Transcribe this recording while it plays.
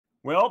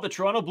Well, the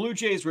Toronto Blue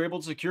Jays were able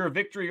to secure a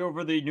victory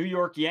over the New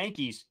York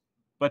Yankees.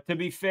 But to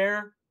be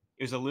fair,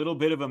 it was a little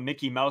bit of a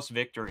Mickey Mouse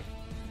victory.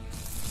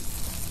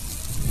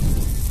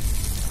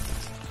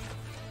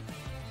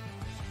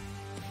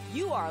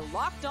 You are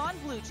Locked On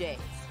Blue Jays,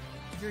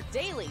 your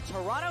daily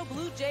Toronto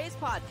Blue Jays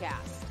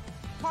podcast.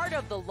 Part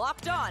of the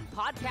Locked On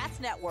Podcast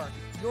Network,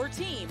 your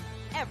team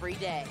every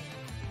day.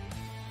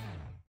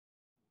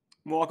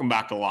 Welcome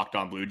back to Locked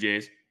On Blue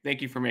Jays. Thank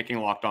you for making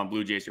Locked On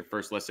Blue Jays your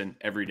first listen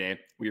every day.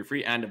 We are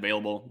free and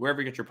available wherever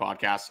you get your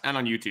podcasts and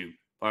on YouTube.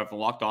 Part of the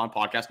Locked On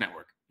Podcast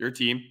Network, your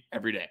team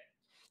every day.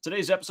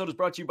 Today's episode is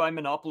brought to you by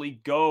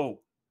Monopoly Go.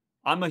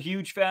 I'm a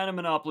huge fan of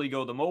Monopoly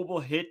Go, the mobile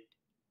hit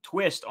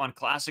twist on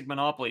classic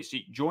Monopoly. So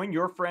join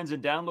your friends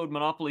and download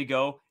Monopoly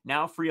Go,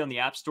 now free on the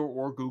App Store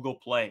or Google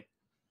Play.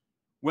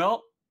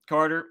 Well,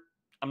 Carter,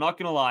 I'm not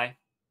going to lie.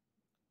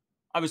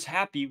 I was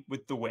happy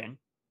with the win.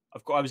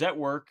 Of course, I was at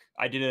work.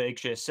 I did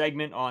actually a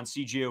segment on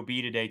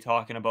CJOB today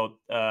talking about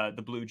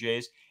the Blue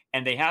Jays,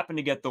 and they happened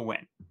to get the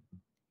win. It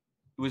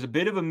was a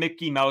bit of a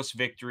Mickey Mouse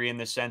victory in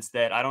the sense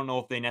that I don't know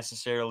if they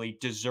necessarily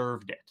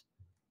deserved it.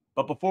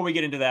 But before we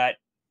get into that,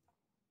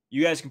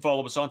 you guys can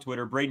follow us on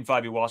Twitter, Braden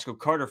Fabio Wasco,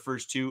 Carter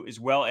First Two, as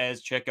well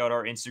as check out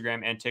our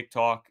Instagram and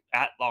TikTok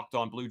at Locked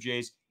On Blue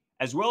Jays,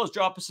 as well as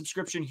drop a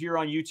subscription here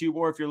on YouTube,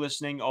 or if you're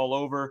listening all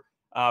over,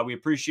 we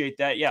appreciate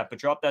that. Yeah, but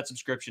drop that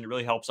subscription. It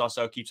really helps us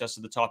out, keeps us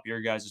to the top of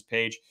your guys'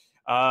 page.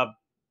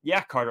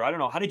 Yeah, Carter, I don't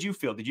know. How did you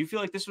feel? Did you feel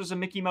like this was a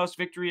Mickey Mouse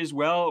victory as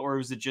well, or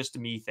was it just a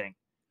me thing?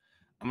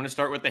 I'm going to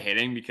start with the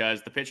hitting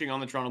because the pitching on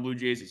the Toronto Blue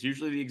Jays is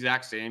usually the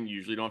exact same. You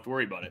usually don't have to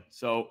worry about it.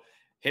 So,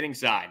 hitting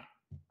side,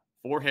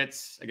 4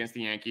 hits against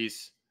the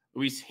Yankees.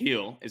 Luis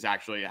Gil is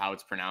actually how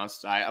it's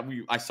pronounced.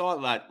 I saw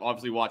that,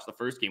 obviously watched the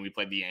first game we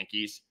played the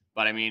Yankees.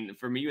 But, I mean,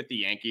 for me with the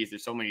Yankees,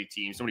 there's so many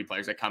teams, so many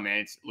players that come in.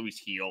 It's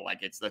Luis Gil, like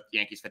it's the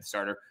Yankees' 5th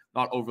starter.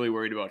 Not overly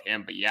worried about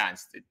him. But, yeah,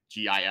 it's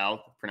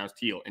Gil, pronounced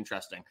Gil.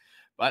 Interesting.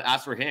 But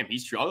as for him, he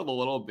struggled a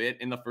little bit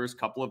in the first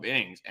couple of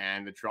innings.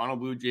 And the Toronto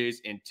Blue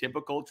Jays, in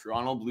typical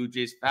Toronto Blue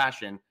Jays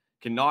fashion,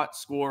 cannot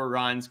score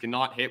runs,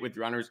 cannot hit with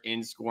runners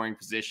in scoring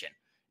position.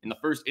 In the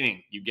first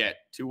inning, you get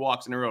 2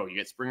 walks in a row. You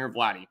get Springer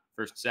Vladdy,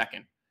 first and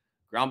second.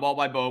 Ground ball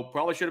by Bo.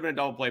 Probably should have been a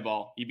double play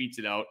ball. He beats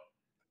it out.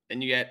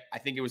 Then you get, I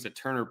think it was a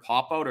Turner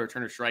pop-out or a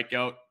Turner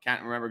strikeout.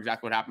 Can't remember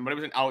exactly what happened, but it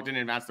was an out, didn't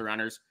advance the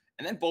runners.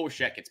 And then Bo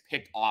Bichette gets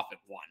picked off at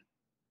 1.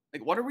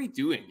 Like, what are we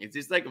doing? It's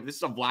just like, this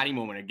is a Vladdy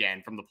moment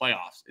again from the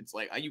playoffs. It's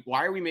like,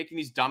 why are we making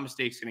these dumb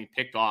mistakes getting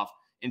picked off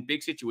in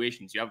big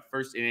situations? You have a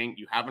first inning.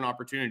 You have an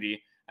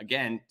opportunity,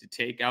 again, to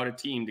take out a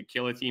team, to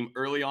kill a team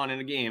early on in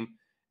a game,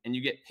 and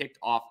you get picked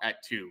off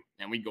at 2.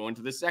 And we go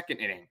into the second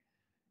inning.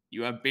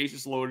 You have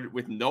bases loaded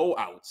with no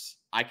outs.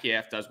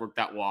 IKF does work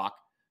that walk,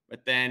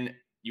 but then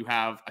you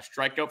have a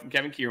strikeout from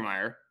Kevin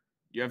Kiermaier.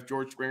 You have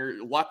George Springer.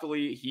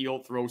 Luckily, Gil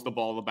throws the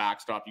ball to the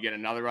backstop. You get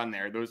another run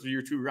there. Those are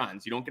your 2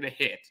 runs. You don't get a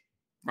hit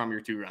from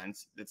your 2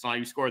 runs. That's not how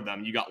you scored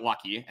them. You got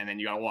lucky, and then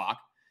you got a walk.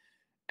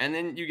 And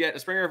then you get a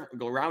Springer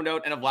ground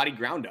out and a Vladdy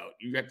ground out.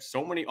 You have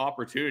so many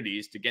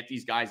opportunities to get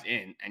these guys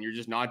in, and you're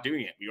just not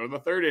doing it. We go to the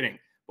third inning.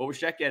 Bo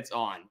Bichette gets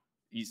on.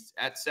 He's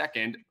at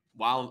second.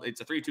 While it's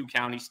a 3-2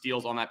 count, he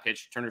steals on that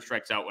pitch. Turner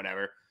strikes out,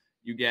 whatever.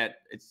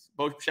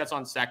 Bo Bichette's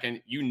on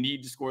second. You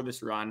need to score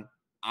this run.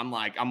 I'm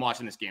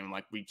watching this game. I'm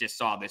like, we just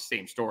saw this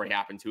same story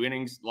happen 2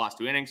 innings, last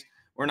 2 innings.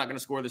 We're not going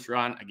to score this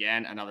run.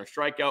 Again, another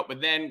strikeout.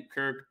 But then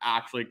Kirk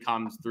actually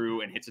comes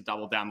through and hits a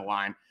double down the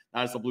line.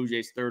 That is the Blue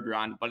Jays' 3rd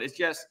run. But it's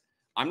just,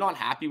 I'm not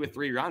happy with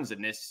 3 runs in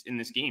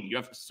this game. You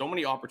have so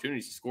many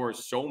opportunities to score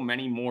so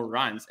many more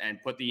runs and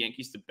put the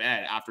Yankees to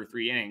bed after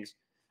 3 innings,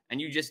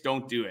 and you just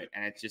don't do it.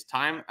 And it's just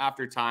time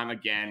after time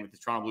again with the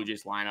Toronto Blue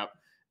Jays lineup.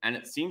 And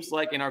it seems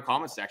like in our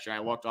comment section, I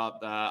looked up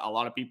a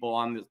lot of people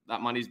on that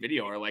Monday's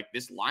video are like,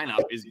 this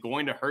lineup is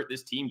going to hurt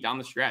this team down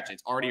the stretch.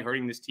 It's already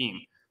hurting this team.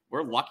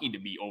 We're lucky to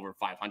be over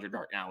 500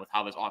 right now with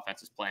how this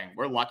offense is playing.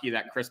 We're lucky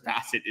that Chris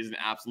Bassitt is an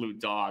absolute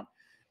dog,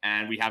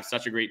 and we have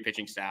such a great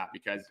pitching staff,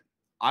 because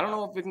I don't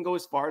know if we can go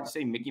as far to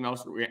say Mickey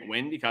Mouse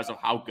win because of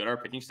how good our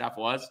pitching staff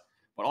was,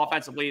 but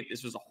offensively,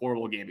 this was a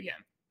horrible game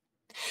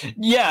again.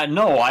 Yeah,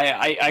 no,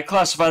 I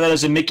classify that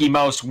as a Mickey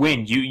Mouse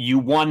win. You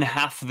won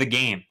half the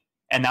game,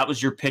 and that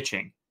was your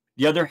pitching.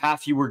 The other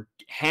half you were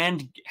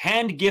hand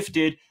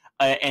gifted,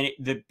 and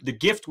the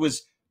gift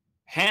was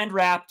hand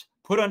wrapped,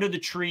 put under the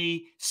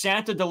tree.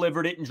 Santa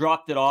delivered it and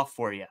dropped it off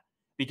for you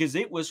because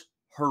it was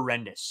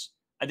horrendous.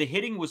 The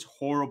hitting was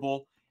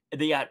horrible.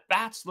 The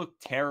at-bats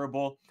looked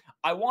terrible.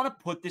 I want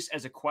to put this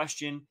as a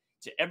question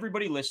to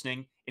everybody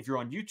listening. If you're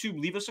on YouTube,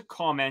 leave us a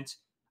comment.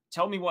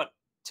 Tell me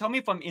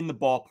if I'm in the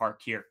ballpark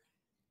here.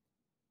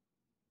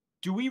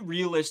 Do we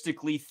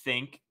realistically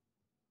think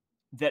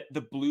that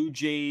the Blue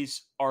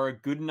Jays are a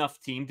good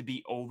enough team to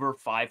be over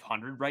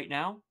 500 right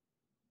now?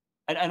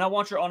 And I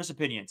want your honest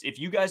opinions. If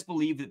you guys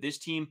believe that this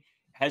team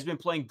has been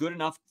playing good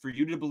enough for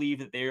you to believe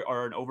that they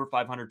are an over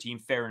 500 team,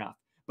 fair enough.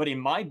 But in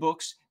my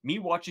books, me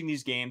watching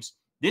these games,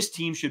 this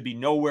team should be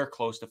nowhere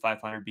close to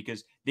 500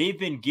 because they've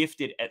been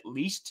gifted at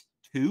least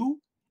 2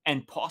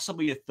 and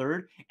possibly a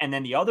 3rd. And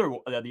then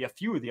a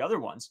few of the other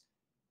ones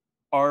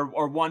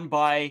are won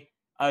by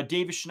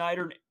Davis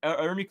Schneider,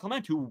 Ernie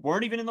Clement, who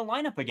weren't even in the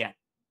lineup again.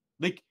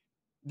 Like,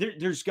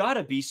 there's got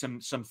to be some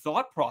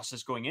thought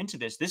process going into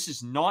this. This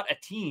is not a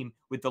team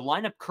with the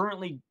lineup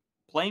currently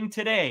playing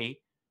today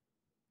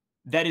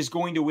that is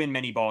going to win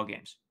many ball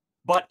games.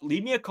 But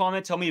leave me a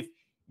comment. Tell me if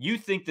you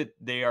think that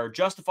they are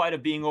justified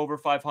of being over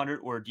 500,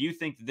 or do you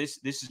think this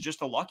is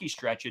just a lucky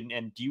stretch?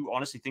 And do you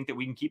honestly think that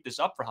we can keep this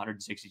up for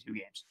 162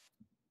 games?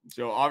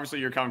 So obviously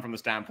you're coming from the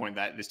standpoint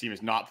that this team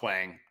is not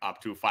playing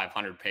up to a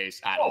 500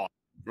 pace at all.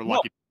 We're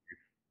lucky.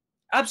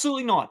 No,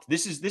 absolutely not.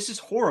 This is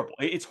horrible.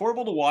 It's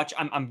horrible to watch.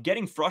 I'm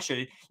getting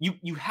frustrated.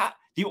 You have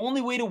the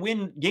only way to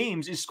win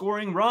games is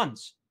scoring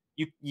runs.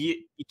 You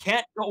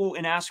can't go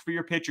and ask for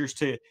your pitchers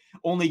to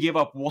only give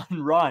up one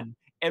run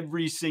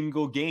every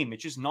single game.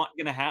 It's just not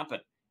going to happen.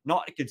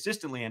 Not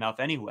consistently enough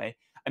anyway.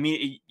 I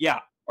mean, yeah,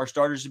 our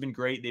starters have been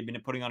great. They've been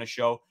putting on a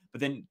show,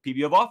 but then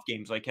people have off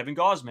games like Kevin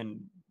Gausman,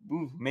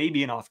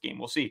 maybe an off game.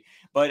 We'll see.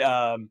 But,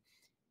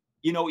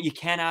 you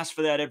can't ask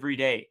for that every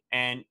day.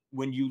 And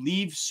when you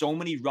leave so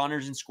many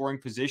runners in scoring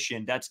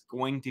position, that's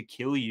going to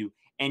kill you.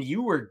 And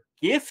you were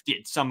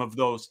gifted some of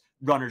those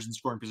runners in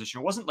scoring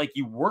position. It wasn't like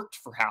you worked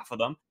for half of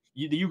them.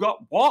 You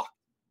got walked.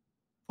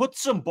 Put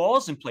some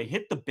balls in play.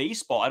 Hit the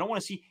baseball. I don't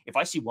want to see, if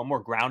I see one more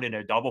ground in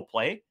a double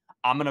play,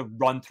 I'm going to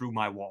run through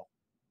my wall.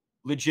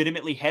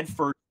 Legitimately head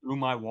first through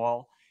my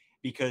wall,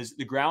 because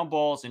the ground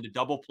balls into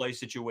double play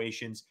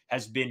situations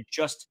has been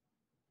just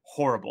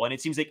horrible. And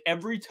it seems like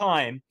every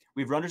time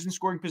we have runners in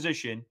scoring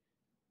position,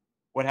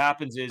 what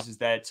happens is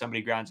that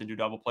somebody grounds into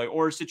double play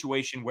or a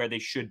situation where they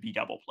should be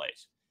double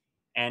plays.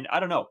 And I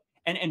don't know.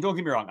 And don't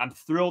get me wrong, I'm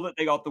thrilled that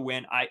they got the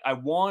win. I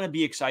want to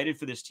be excited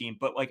for this team,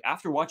 but like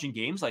after watching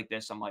games like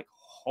this, I'm like,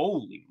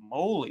 holy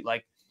moly,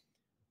 like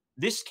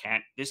this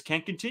can't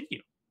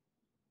continue.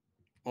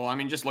 Well, I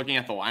mean, just looking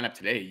at the lineup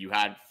today, you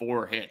had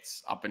 4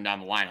 hits up and down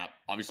the lineup.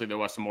 Obviously, there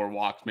was some more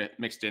walks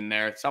mixed in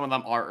there. Some of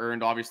them are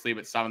earned, obviously,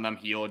 but some of them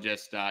Heel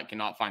just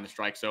cannot find the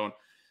strike zone.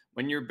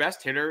 When your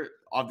best hitter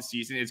of the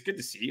season, it's good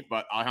to see,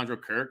 but Alejandro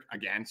Kirk,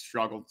 again,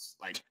 struggled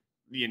like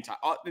the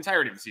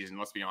entirety of the season,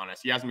 let's be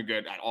honest. He hasn't been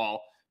good at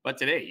all. But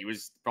today, he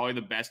was probably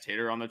the best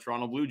hitter on the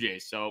Toronto Blue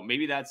Jays. So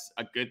maybe that's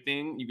a good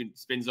thing. You can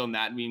spin zone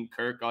that. I mean,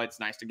 Kirk, it's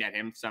nice to get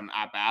him some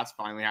at-bats,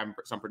 finally having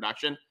some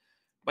production.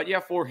 But yeah,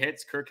 4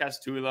 hits. Kirk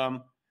has 2 of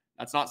them.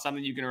 That's not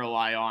something you can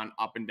rely on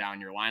up and down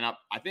your lineup.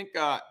 I think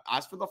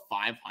as for the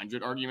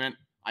 500 argument,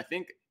 I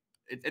think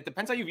it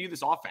depends how you view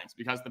this offense,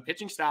 because the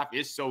pitching staff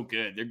is so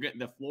good. They're good.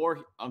 The floor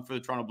for the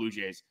Toronto Blue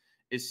Jays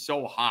is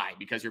so high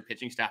because your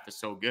pitching staff is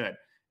so good.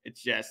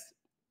 It's just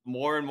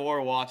more and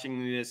more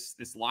watching this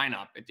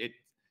lineup.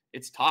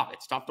 It's tough.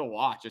 It's tough to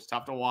watch. It's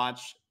tough to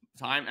watch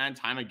time and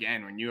time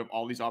again when you have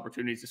all these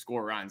opportunities to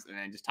score runs, and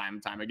then just time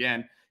and time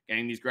again,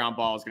 getting these ground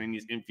balls, getting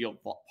these infield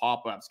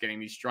pop-ups, getting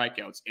these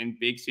strikeouts in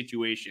big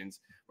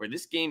situations where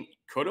this game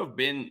could have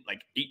been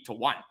like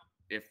 8-1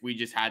 if we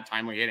just had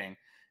timely hitting.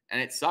 And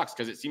it sucks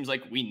because it seems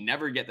like we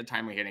never get the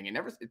timely hitting.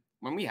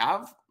 When we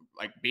have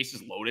like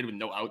bases loaded with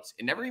no outs,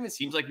 it never even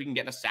seems like we can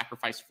get a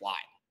sacrifice fly.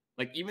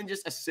 Like even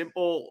just a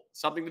simple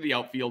something to the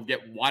outfield, get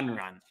 1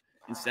 run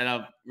instead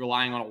of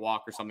relying on a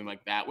walk or something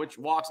like that, which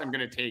walks I'm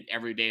going to take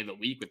every day of the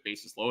week with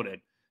bases loaded.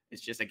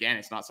 It's just, again,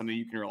 it's not something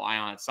you can rely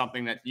on. It's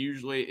something that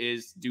usually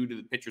is due to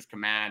the pitcher's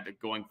command of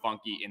going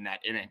funky in that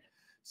inning.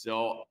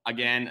 So,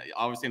 again,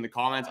 obviously in the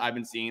comments, I've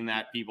been seeing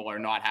that people are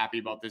not happy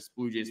about this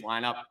Blue Jays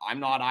lineup. I'm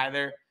not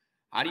either.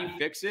 How do you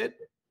fix it?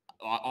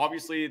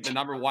 Obviously, the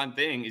number one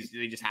thing is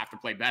they just have to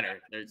play better.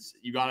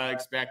 You got to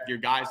expect your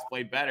guys to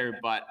play better,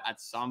 but at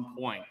some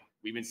point,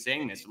 we've been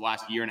saying this for the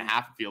last year and a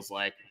half, it feels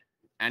like,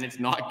 and it's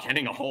not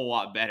getting a whole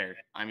lot better.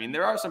 I mean,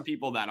 there are some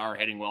people that are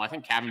hitting well. I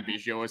think Kevin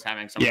Biggio is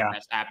having some of the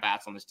best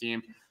at-bats on this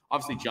team.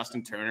 Obviously,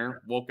 Justin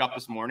Turner woke up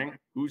this morning.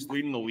 Who's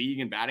leading the league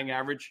in batting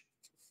average?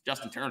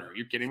 Justin Turner. Are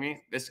you kidding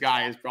me? This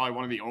guy is probably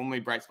one of the only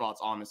bright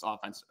spots on this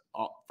offense,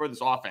 for this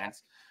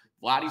offense.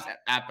 Vladdy's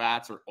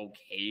at-bats are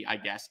okay, I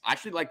guess. I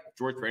actually like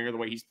George Springer the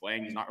way he's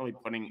playing. He's not really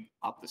putting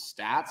up the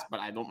stats, but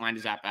I don't mind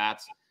his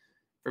at-bats.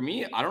 For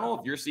me, I don't know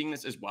if you're seeing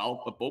this as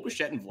well, but Bo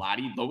Bichette and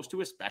Vladdy, those two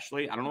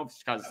especially, I don't know if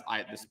it's because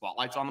the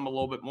spotlight's on them a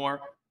little bit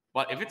more,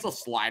 but if it's a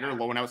slider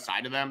low and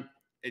outside of them,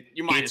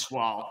 you might as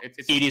well. It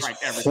is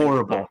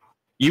horrible.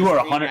 You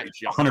are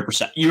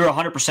 100%. You're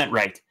 100%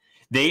 right.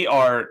 They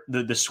are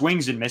the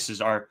swings and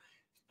misses are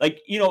like,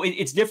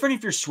 it's different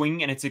if you're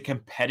swinging and it's a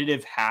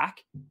competitive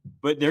hack,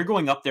 but they're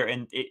going up there.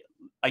 And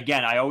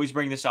again, I always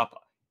bring this up.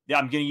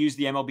 I'm going to use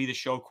the MLB The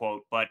Show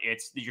quote, but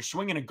you're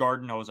swinging a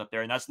garden hose up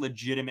there, and that's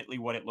legitimately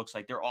what it looks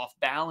like. They're off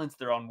balance.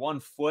 They're on one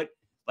foot,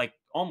 like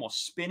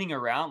almost spinning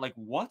around. Like,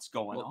 what's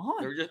going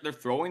on? They're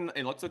throwing.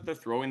 It looks like they're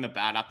throwing the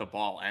bat at the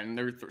ball, and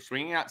they're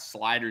swinging at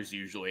sliders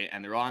usually,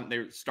 and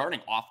they're starting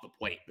off the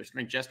plate. They're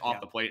starting just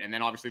off the plate, and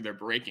then obviously they're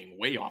breaking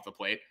way off the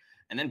plate.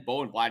 And then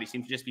Bo and Vladdy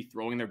seem to just be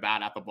throwing their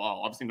bat at the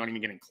ball. Obviously, not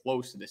even getting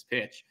close to this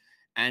pitch.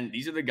 And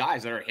these are the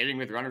guys that are hitting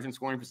with runners in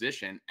scoring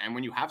position. And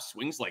when you have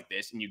swings like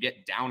this and you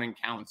get down in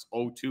counts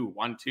 0-2,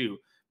 1-2,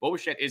 Bo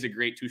Bichette is a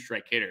great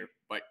 2-strike hitter.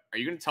 But are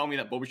you going to tell me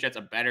that Bo Bichette's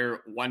a better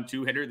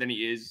 1-2 hitter than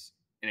he is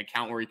in a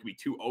count where he could be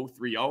 2-0,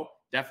 3-0?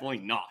 Definitely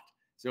not.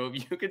 So if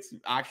you could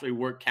actually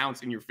work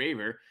counts in your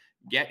favor,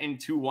 get in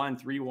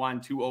 2-1,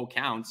 3-1, 2-0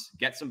 counts,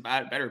 get some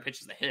better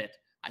pitches to hit,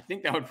 I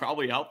think that would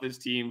probably help this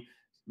team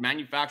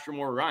manufacture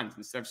more runs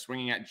instead of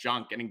swinging at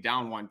junk, getting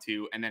down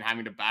 1-2, and then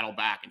having to battle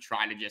back and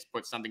try to just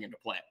put something into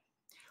play.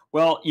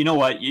 Well, you know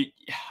what?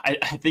 I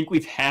think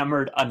we've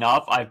hammered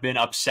enough. I've been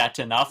upset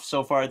enough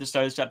so far at the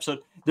start of this episode.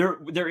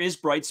 There is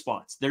bright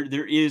spots.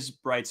 There is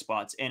bright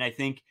spots, and I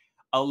think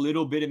a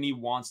little bit of me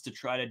wants to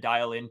try to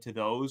dial into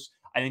those.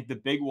 I think the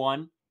big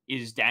one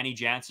is Danny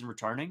Jansen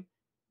returning.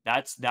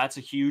 That's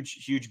a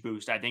huge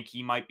boost. I think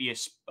he might be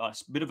a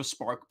bit of a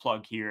spark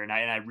plug here, and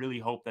I really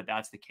hope that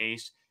that's the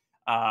case.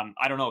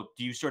 I don't know.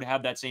 Do you sort of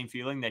have that same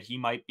feeling that he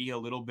might be a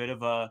little bit of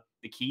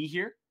the key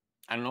here?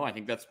 I don't know. I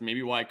think that's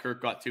maybe why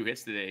Kirk got 2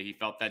 hits today. He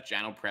felt that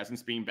Jano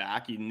presence being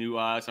back. He knew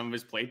some of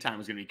his play time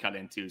was going to be cut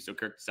into, so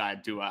Kirk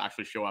decided to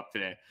actually show up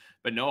today.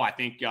 But no, I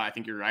think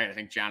you're right. I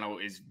think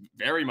Jano is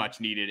very much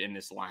needed in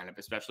this lineup,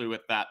 especially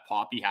with that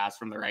pop he has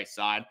from the right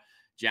side.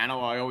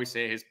 Jano, I always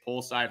say his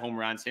pull side home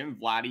runs, him,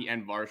 Vladdy,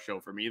 and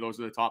Varsho. For me, those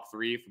are the top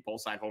 3 for pull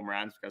side home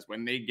runs because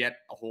when they get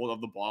a hold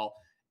of the ball,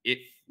 it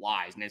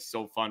flies, and it's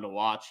so fun to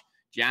watch.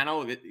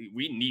 Jano,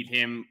 we need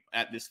him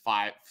at this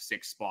 5-6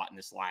 spot in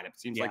this lineup. It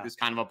seems like there's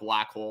kind of a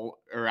black hole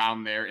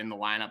around there in the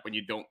lineup when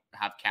you don't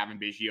have Kevin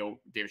Biggio,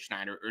 David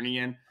Schneider, Ernie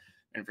in.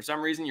 And for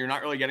some reason, you're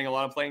not really getting a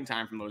lot of playing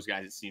time from those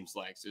guys, it seems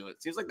like. So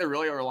it seems like they're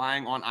really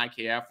relying on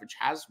IKF, which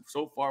has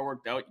so far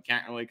worked out. You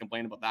can't really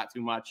complain about that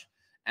too much.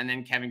 And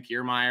then Kevin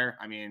Kiermaier,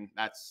 I mean,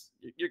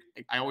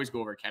 I always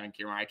go over Kevin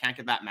Kiermaier. I can't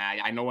get that mad.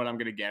 I know what I'm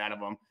going to get out of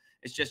him.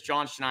 It's just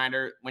John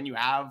Schneider. When you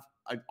have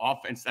an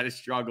offense that is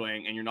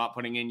struggling and you're not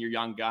putting in your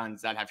young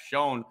guns that have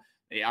shown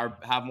they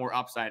have more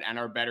upside and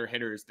are better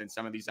hitters than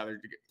some of these other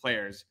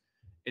players,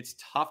 it's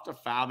tough to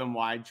fathom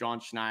why John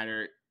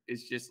Schneider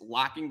is just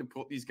lacking to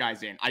put these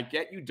guys in. I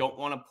get you don't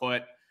want to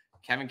put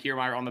Kevin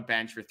Kiermaier on the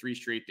bench for 3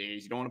 straight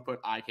days. You don't want to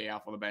put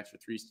IKF on the bench for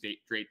 3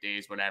 straight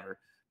days, whatever.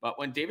 But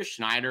when David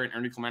Schneider and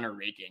Ernie Clement are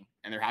raking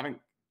and they're having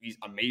these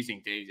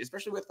amazing days,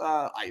 especially with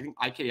I think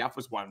IKF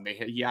was one.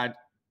 He had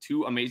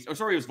 2 amazing. Oh,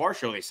 sorry, it was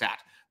Varsho. They sat.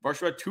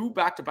 Varsho had 2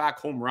 back-to-back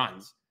home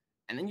runs,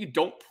 and then you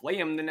don't play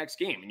him the next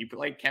game, and you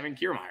play Kevin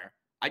Kiermaier.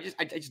 I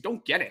just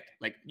don't get it.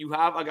 Like, you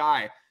have a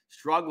guy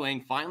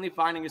struggling, finally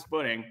finding his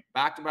footing,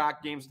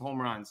 back-to-back games with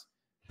home runs,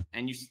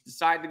 and you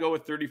decide to go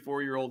with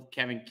 34-year-old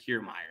Kevin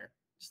Kiermaier.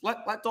 Just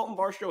let Dalton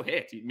Varsho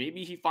hit.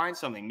 Maybe he finds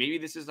something. Maybe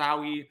this is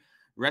how he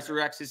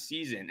resurrects his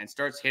season and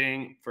starts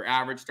hitting for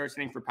average, starts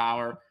hitting for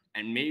power,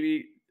 and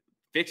maybe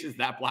fixes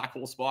that black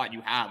hole spot you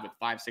have with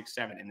 5, 6,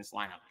 7 in this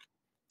lineup.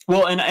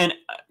 Well, and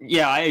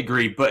yeah, I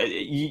agree. But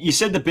you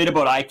said the bit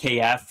about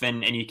IKF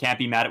and you can't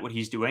be mad at what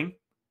he's doing.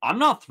 I'm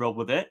not thrilled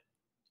with it.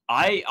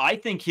 I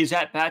think his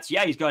at-bats,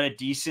 he's got a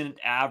decent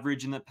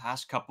average in the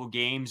past couple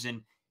games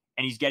and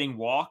he's getting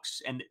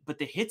walks. But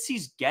the hits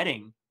he's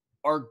getting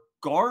are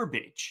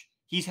garbage.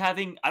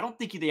 I don't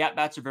think the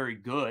at-bats are very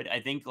good. I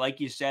think, like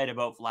you said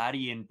about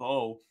Vladdy and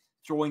Bo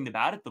throwing the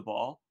bat at the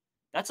ball,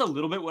 that's a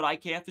little bit what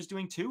IKF is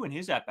doing too in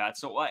his at-bats.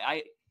 So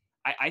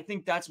I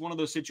think that's one of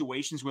those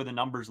situations where the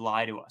numbers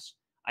lie to us.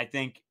 I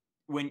think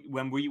when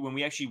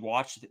we actually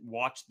watch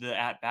the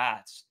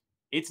at-bats,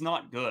 it's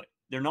not good.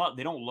 They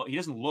don't look, he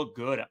doesn't look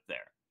good up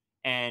there.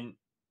 And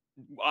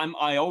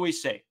I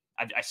always say,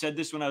 I said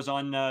this when I was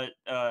on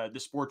the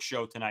sports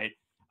show tonight.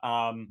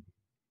 I'm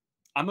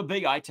a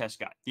big eye test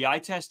guy. The eye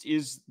test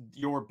is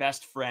your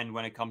best friend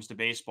when it comes to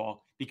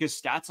baseball because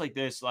stats like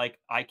this, like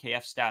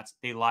IKF stats,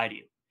 they lie to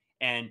you.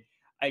 And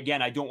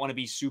again, I don't want to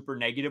be super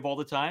negative all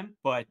the time,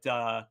 but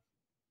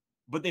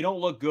they don't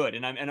look good.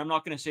 And I'm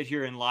not going to sit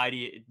here and lie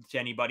to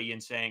anybody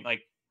and saying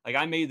like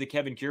I made the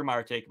Kevin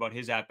Kiermaier take about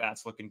his at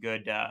bats looking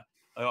good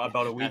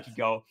about a week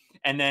ago,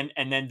 and then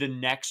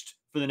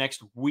for the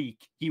next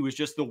week he was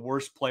just the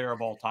worst player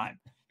of all time.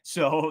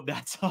 So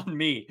that's on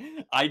me.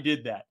 I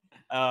did that.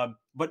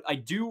 But I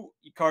do,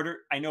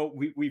 Carter, I know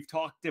we've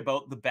talked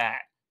about the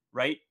bat,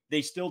 right?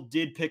 They still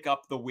did pick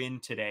up the win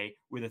today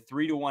with a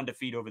 3-1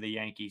 defeat over the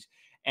Yankees.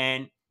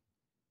 And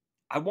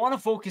I want to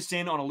focus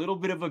in on a little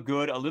bit of a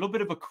good, a little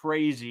bit of a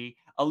crazy,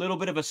 a little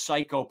bit of a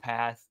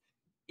psychopath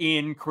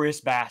in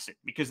Chris Bassitt,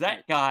 because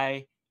that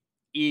guy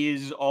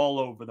is all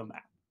over the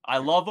map. I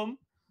love him.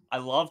 I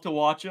love to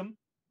watch him,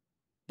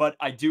 but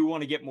I do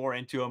want to get more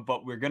into him.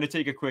 But we're going to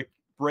take a quick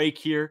break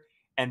here,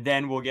 and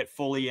then we'll get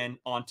fully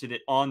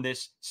on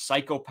this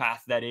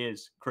psychopath that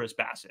is Chris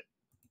Bassitt.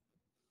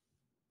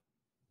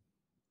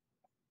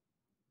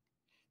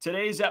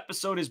 Today's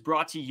episode is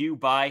brought to you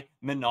by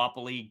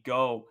Monopoly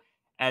Go.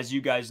 As you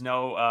guys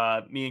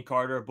know, me and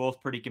Carter are both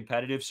pretty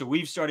competitive, so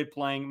we've started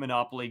playing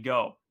Monopoly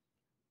Go.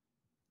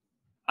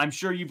 I'm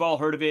sure you've all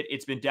heard of it.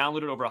 It's been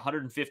downloaded over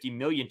 150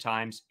 million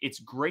times. It's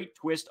a great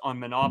twist on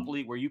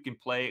Monopoly where you can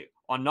play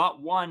on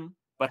not one,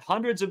 but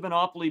hundreds of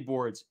Monopoly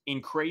boards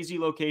in crazy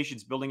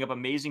locations, building up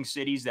amazing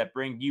cities that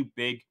bring you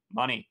big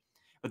money.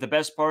 But the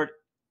best part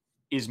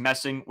is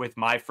messing with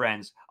my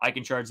friends. I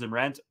can charge them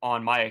rent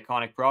on my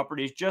iconic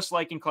properties, just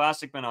like in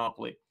classic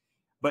Monopoly.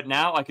 But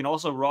now I can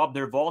also rob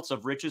their vaults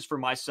of riches for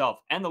myself.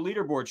 And the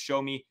leaderboards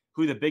show me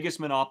who the biggest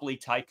Monopoly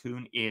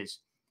tycoon is.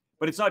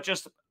 But it's not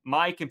just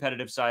my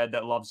competitive side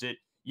that loves it.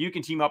 You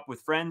can team up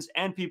with friends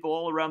and people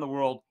all around the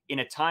world in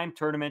a timed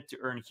tournament to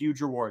earn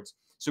huge rewards.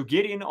 So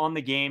get in on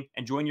the game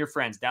and join your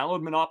friends.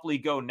 Download Monopoly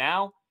Go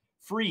now,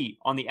 free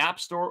on the App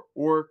Store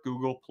or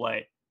Google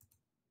Play.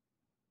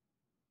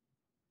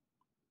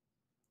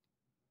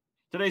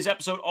 Today's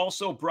episode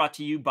also brought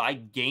to you by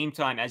Game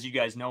Time. As you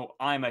guys know,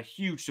 I'm a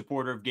huge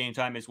supporter of Game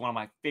Time. It's one of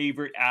my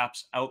favorite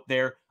apps out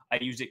there. I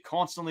use it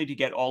constantly to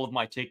get all of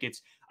my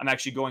tickets. I'm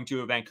actually going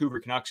to a Vancouver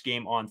Canucks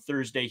game on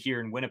Thursday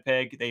here in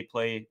Winnipeg.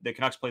 The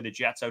Canucks play the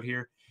Jets out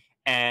here,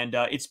 and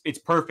it's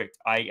perfect.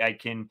 I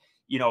can,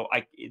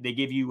 they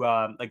give you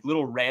like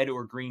little red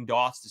or green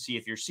dots to see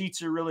if your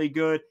seats are really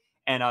good.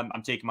 And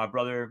I'm taking my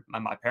brother,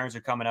 my parents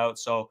are coming out,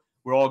 so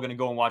we're all going to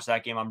go and watch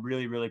that game. I'm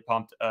really, really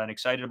pumped and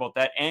excited about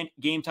that. And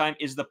Game Time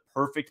is the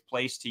perfect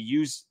place to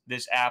use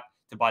this app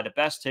to buy the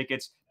best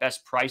tickets,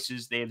 best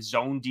prices. They have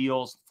zone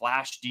deals,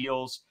 flash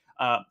deals.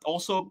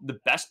 Also, the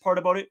best part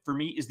about it for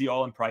me is the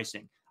all-in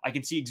pricing. I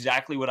can see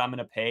exactly what I'm going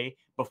to pay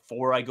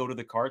before I go to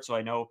the cart, so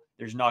I know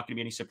there's not going to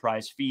be any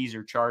surprise fees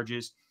or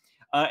charges.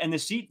 And the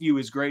seat view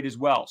is great as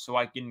well, so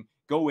I can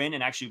go in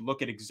and actually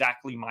look at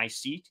exactly my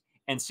seat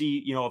and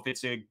see, if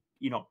it's a,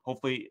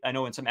 hopefully, I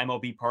know in some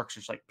MLB parks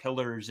there's like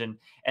pillars and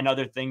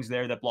other things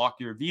there that block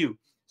your view.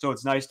 So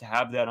it's nice to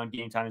have that on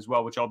Game Time as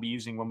well, which I'll be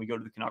using when we go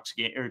to the Canucks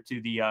game or to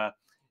the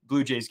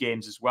Blue Jays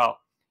games as well.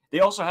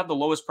 They also have the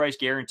lowest price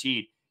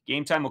guaranteed.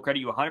 Game Time will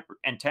credit you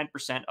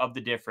 110% of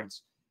the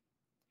difference.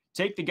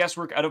 Take the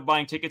guesswork out of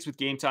buying tickets with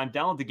Game Time.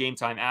 Download the Game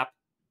Time app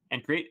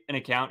and create an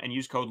account and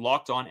use code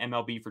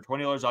LOCKEDONMLB for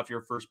 $20 off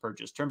your first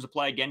purchase. Terms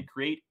apply. Again,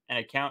 create an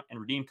account and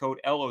redeem code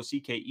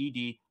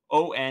LOCKEDONMLB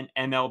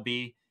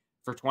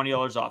for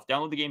 $20 off.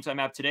 Download the Game Time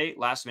app today.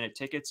 Last minute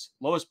tickets,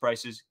 lowest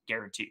prices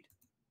guaranteed.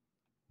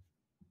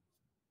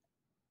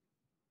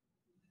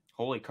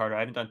 Holy Carter, I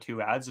haven't done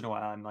 2 ads in a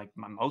while. I'm like,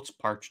 my mouth's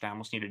parched. I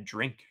almost need a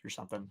drink or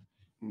something.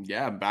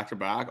 Yeah,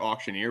 back-to-back.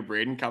 Auctioneer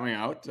Braden coming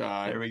out.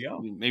 There we go.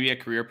 Maybe a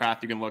career path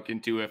you can look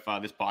into if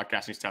this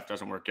podcasting stuff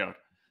doesn't work out.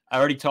 I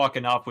already talk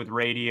enough with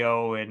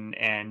radio and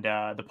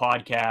the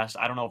podcast.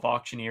 I don't know if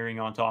auctioneering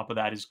on top of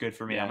that is good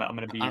for me. Yeah. I'm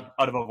going to be out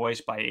of a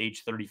voice by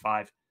age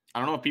 35. I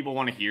don't know if people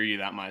want to hear you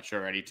that much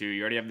already, too.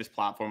 You already have this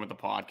platform with the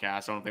podcast. I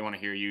don't know if they want to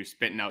hear you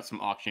spitting out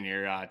some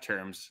auctioneer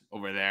terms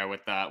over there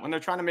with when they're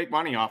trying to make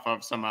money off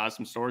of some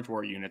Storage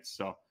War units.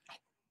 So.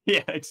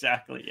 Yeah,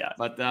 exactly. Yeah.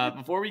 But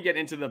before we get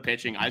into the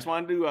pitching, I just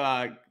wanted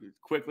to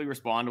quickly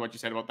respond to what you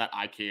said about that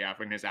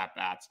IKF and his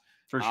at-bats.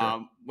 For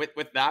sure. With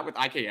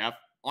IKF,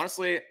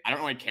 honestly, I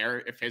don't really care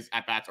if his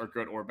at-bats are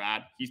good or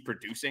bad. He's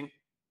producing.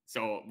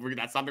 So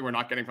that's something we're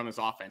not getting from this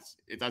offense.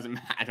 It doesn't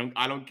matter.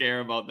 I don't care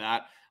about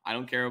that. I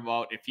don't care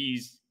about if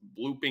he's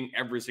blooping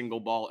every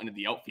single ball into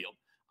the outfield.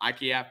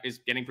 IKF is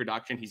getting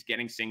production. He's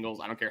getting singles.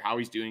 I don't care how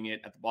he's doing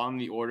it. At the bottom of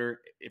the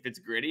order, if it's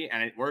gritty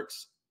and it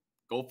works,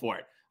 go for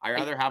it. I'd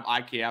rather have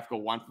IKF go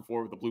 1 for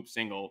 4 with a bloop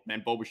single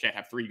than Bo Bichette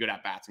have 3 good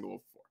at-bats and go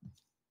 0 for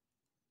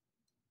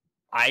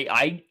 4.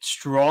 I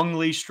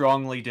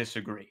strongly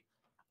disagree.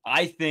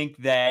 I think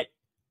that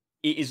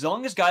as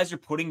long as guys are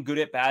putting good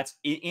at-bats,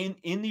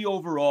 in the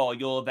overall,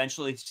 you'll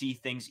eventually see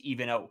things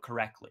even out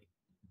correctly.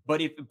 But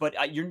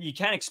you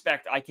can't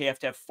expect IKF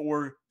to have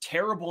 4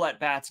 terrible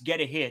at-bats, get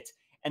a hit,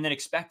 and then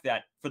expect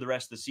that for the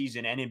rest of the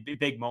season and in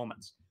big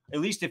moments. At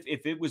least if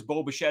it was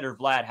Bo Bichette or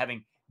Vlad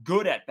having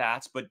good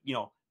at-bats, but,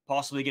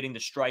 possibly getting the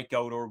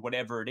strikeout or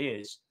whatever it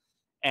is.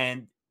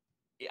 And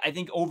I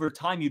think over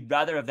time, you'd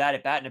rather have that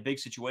at bat in a big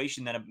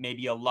situation than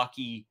maybe a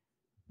lucky,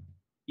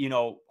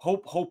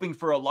 hoping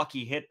for a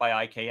lucky hit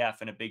by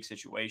IKF in a big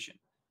situation.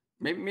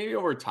 Maybe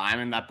over time,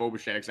 and that Bo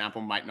Bichette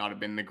example might not have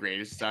been the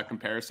greatest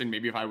comparison.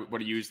 Maybe if I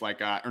would have used like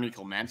Ernie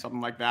Clement,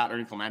 something like that,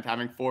 Ernie Clement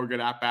having 4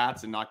 good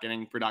at-bats and not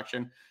getting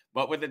production.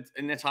 But with it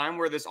in a time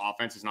where this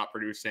offense is not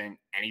producing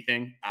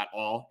anything at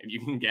all, if you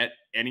can get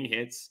any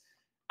hits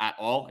at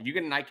all, if you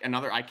get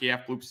another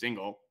IKF bloop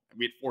single,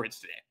 we had 4 hits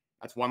today.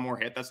 That's 1 more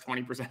hit. That's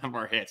 20% of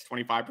our hits,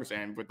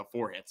 25% with the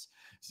 4 hits.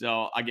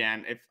 So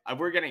again, if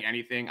we're getting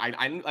anything,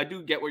 I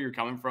do get where you're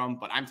coming from,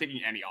 but I'm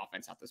taking any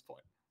offense at this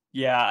point.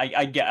 Yeah,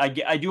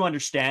 I do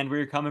understand where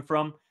you're coming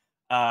from.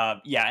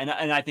 Yeah,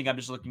 and I think I'm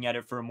just looking at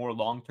it for a more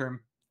long-term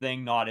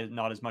thing, not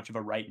as much of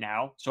a right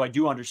now. So I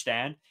do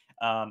understand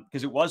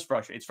because it was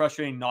frustrating. It's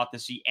frustrating not to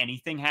see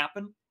anything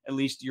happen. At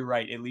least you're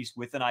right. At least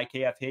with an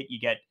IKF hit, you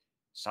get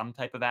some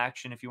type of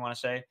action, if you want to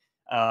say.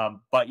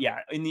 But yeah,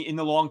 in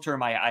the long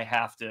term, I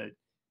have to.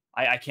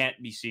 I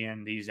can't be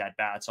seeing these at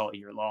bats all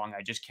year long.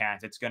 I just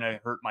can't. It's gonna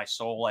hurt my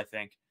soul. I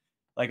think.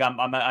 Like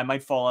I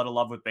might fall out of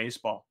love with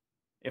baseball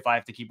if I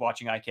have to keep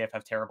watching IKF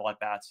have terrible at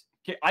bats.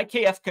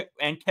 IKF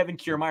and Kevin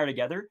Kiermaier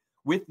together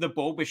with the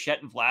Bo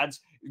Bichette and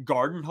Vlad's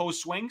garden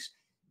hose swings.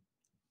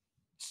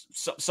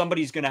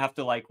 Somebody's gonna have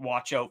to like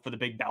watch out for the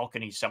big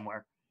balcony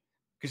somewhere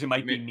because it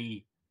might be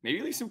me.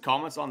 Maybe leave some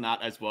comments on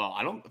that as well.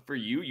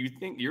 You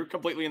think you're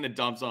completely in the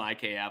dumps on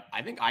IKF.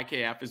 I think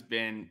IKF has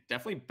been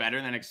definitely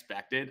better than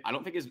expected. I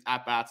don't think his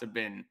at-bats have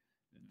been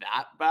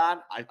that bad.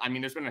 I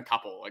mean, there's been a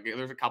couple. Like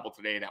there's a couple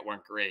today that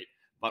weren't great.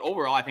 But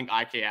overall, I think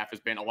IKF has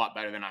been a lot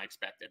better than I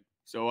expected.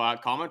 So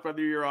comment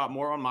whether you're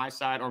more on my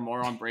side or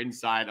more on Braden's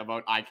side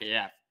about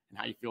IKF and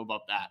how you feel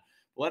about that.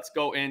 Let's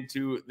go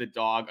into the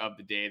dog of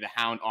the day, the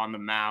Hound on the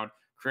mound.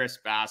 Chris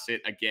Bassitt.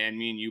 Again,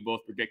 me and you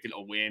both predicted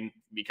a win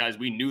because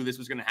we knew this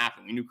was going to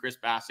happen. We knew Chris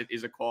Bassitt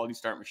is a quality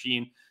start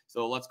machine.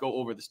 So let's go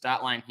over the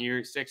stat line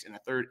here. 6 in the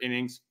third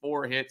innings,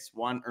 4 hits,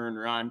 1 earned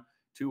run,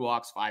 2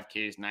 walks, 5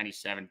 Ks,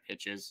 97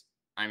 pitches.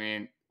 I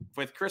mean,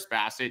 with Chris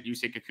Bassitt,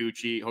 Yusei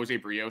Kikuchi, Jose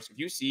Brios, if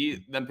you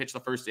see them pitch the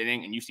first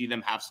inning and you see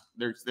them have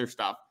their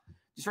stuff,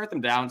 just write them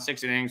down.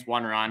 6 innings,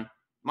 1 run.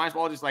 Might as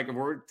well just, like, if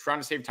we're trying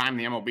to save time in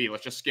the MLB,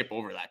 let's just skip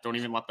over that. Don't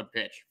even let them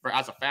pitch.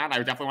 As a fan, I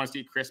would definitely want to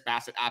see Chris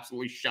Bassitt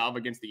absolutely shove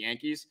against the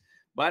Yankees.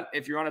 But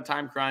if you're on a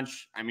time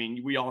crunch, I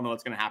mean, we all know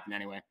it's going to happen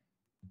anyway.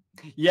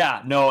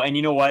 Yeah, no, and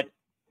you know what?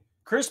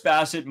 Chris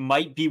Bassitt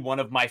might be one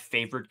of my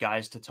favorite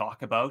guys to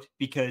talk about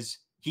because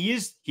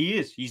he's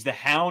the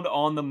Hound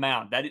on the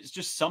mound. That is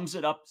just sums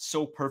it up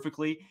so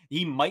perfectly.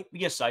 He might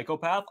be a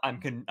psychopath.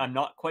 I'm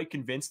not quite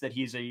convinced that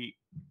he's a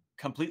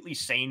completely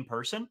sane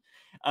person.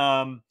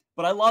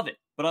 But I love it.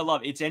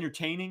 It's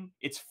entertaining.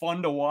 It's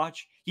fun to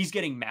watch. He's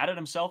getting mad at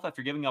himself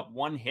after giving up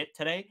 1 hit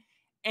today.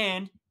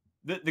 And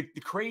the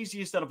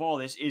craziest out of all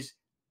this is,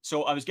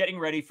 so I was getting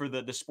ready for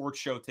the sports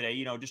show today,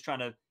 you know, just trying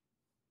to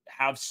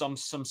have some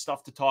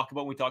stuff to talk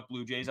about when we talk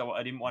Blue Jays.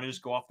 I didn't want to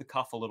just go off the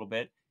cuff a little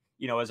bit,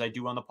 you know, as I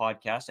do on the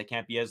podcast. I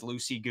can't be as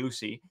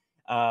loosey-goosey.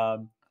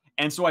 And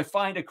so I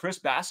find a Chris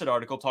Bassitt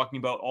article talking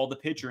about all the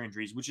pitcher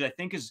injuries, which I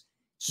think is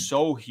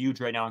so huge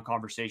right now in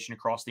conversation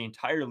across the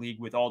entire league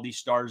with all these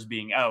stars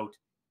being out.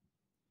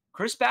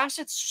 Chris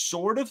Bassitt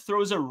sort of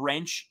throws a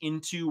wrench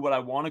into what I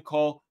want to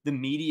call the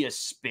media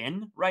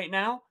spin right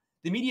now.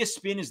 The media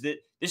spin is that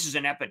this is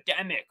an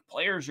epidemic.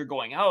 Players are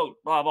going out,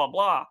 blah, blah,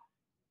 blah.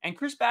 And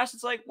Chris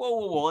Bassitt's like,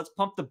 whoa, let's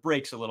pump the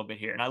brakes a little bit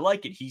here. And I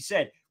like it. He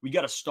said, we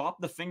got to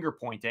stop the finger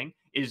pointing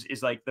is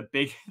like the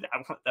big,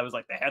 that was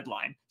like the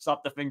headline,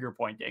 stop the finger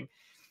pointing.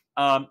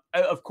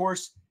 Of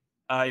course,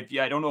 I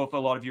don't know if a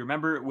lot of you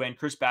remember when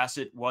Chris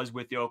Bassitt was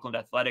with the Oakland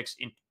Athletics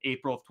in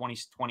April of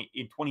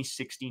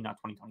 2016, not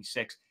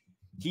 2026.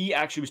 He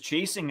actually was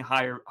chasing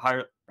higher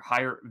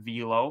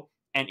velo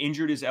and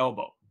injured his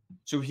elbow.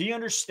 So he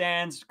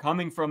understands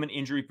coming from an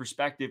injury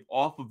perspective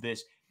off of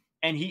this,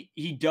 and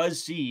he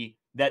does see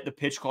that the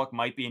pitch clock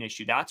might be an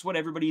issue. That's what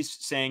everybody's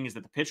saying, is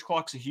that the pitch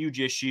clock's a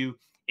huge issue.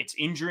 It's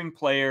injuring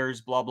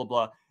players, blah, blah,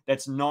 blah.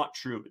 That's not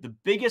true. The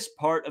biggest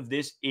part of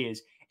this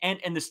is, and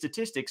the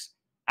statistics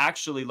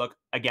actually look,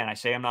 again, I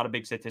say I'm not a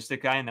big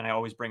statistic guy, and then I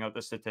always bring out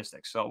the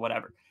statistics, so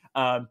whatever.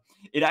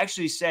 It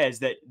actually says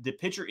that the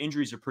pitcher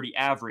injuries are pretty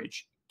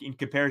average in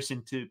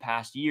comparison to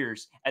past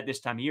years at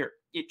this time of year.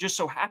 It just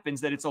so happens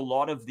that it's a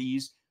lot of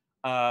these,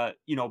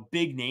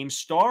 big name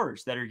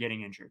stars that are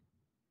getting injured.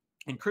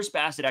 And Chris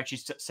Bassitt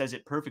actually says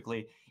it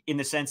perfectly in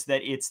the sense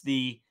that it's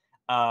the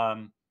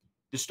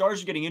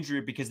stars are getting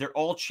injured because they're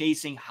all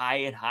chasing high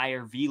and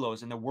higher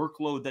velos, and the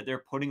workload that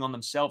they're putting on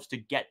themselves to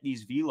get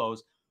these velos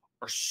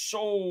are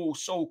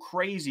so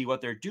crazy.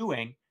 What they're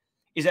doing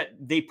is that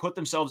they put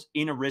themselves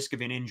in a risk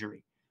of an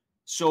injury.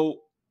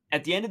 So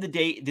at the end of the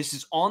day, this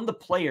is on the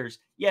players.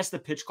 Yes, the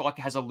pitch clock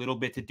has a little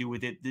bit to do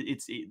with it.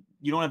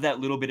 You don't have that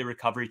little bit of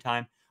recovery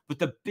time. But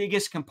the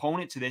biggest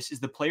component to this is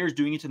the players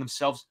doing it to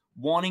themselves,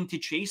 wanting to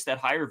chase that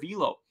higher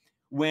velo.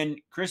 When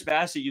Chris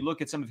Bassitt, you look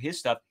at some of his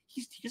stuff,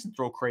 he doesn't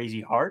throw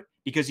crazy hard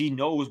because he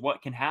knows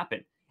what can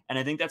happen. And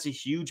I think that's a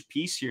huge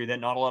piece here that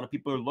not a lot of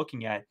people are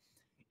looking at,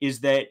 is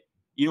that,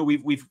 you know,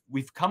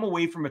 we've come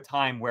away from a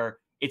time where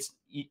it's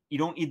you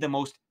don't need the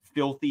most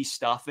filthy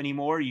stuff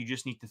anymore. You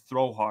just need to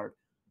throw hard.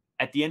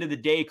 At the end of the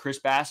day, Chris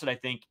Bassitt, I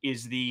think,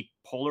 is the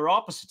polar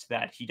opposite to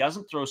that. He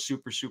doesn't throw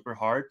super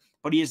hard,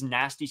 but he has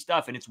nasty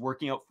stuff, and it's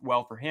working out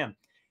well for him.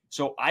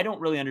 So I don't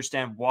really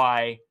understand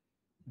why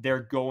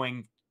they're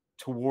going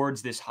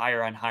towards this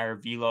higher and higher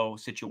velo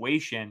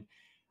situation.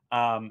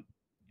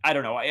 I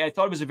don't know. I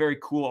thought it was a very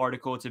cool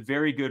article. It's a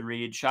very good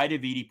read. Shai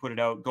Davidi put it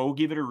out. Go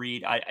give it a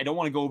read. I don't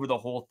want to go over the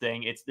whole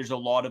thing. There's a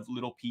lot of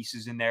little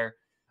pieces in there,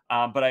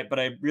 but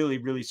I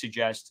really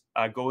suggest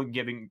go and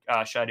giving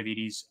Shai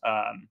Davidi's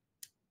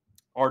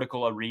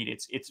article a read.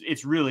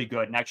 It's really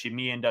good. And actually,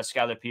 me and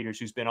Skylar Peters,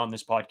 who's been on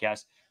this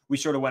podcast, we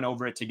sort of went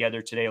over it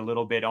together today a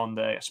little bit on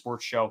the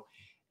sports show.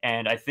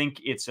 And I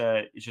think it's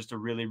just a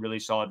really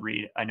solid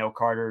read. I know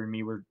Carter and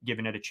me were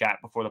giving it a chat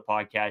before the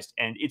podcast,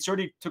 and it sort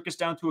of took us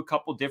down to a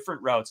couple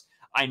different routes.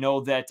 I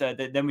know that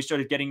then we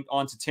started getting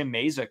onto Tim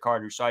Mayza,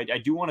 Carter. So I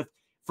do want to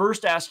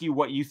first ask you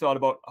what you thought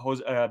about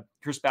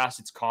Chris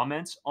Bassitt's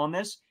comments on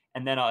this,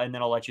 and then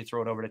I'll let you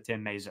throw it over to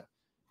Tim Mayza.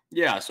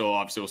 Yeah, so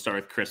obviously we'll start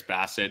with Chris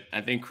Bassitt. I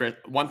think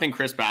one thing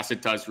Chris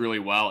Bassitt does really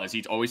well is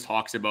he always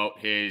talks about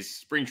his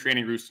spring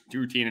training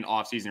routine and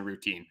offseason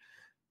routine.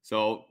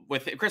 So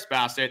with Chris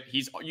Bassitt,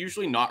 he's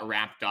usually not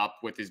ramped up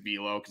with his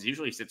velo because he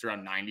usually sits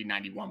around 90,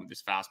 91 with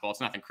his fastball.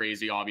 It's nothing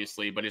crazy,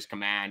 obviously, but his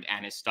command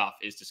and his stuff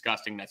is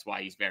disgusting. That's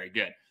why he's very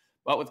good.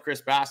 But with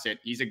Chris Bassitt,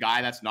 he's a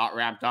guy that's not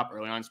ramped up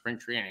early on spring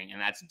training, and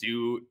that's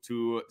due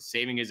to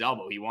saving his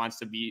elbow. He wants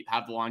to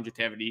have the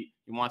longevity.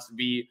 He wants to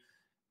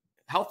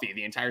healthy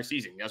the entire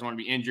season. He doesn't want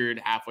to be injured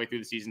halfway through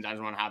the season.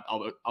 Doesn't want to have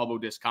elbow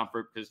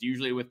discomfort, because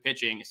usually with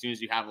pitching, as soon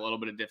as you have a little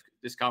bit of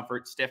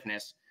discomfort,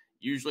 stiffness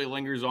usually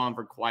lingers on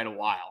for quite a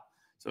while.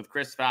 So with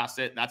Chris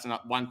Bassitt, that's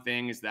one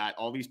thing, is that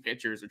all these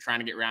pitchers are trying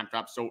to get ramped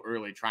up so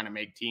early, trying to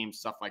make teams,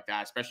 stuff like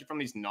that, especially from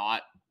these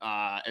not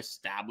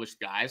established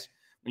guys.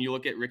 When you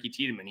look at Ricky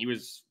Tiedemann, he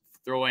was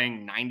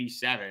throwing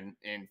 97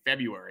 in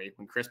February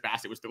when Chris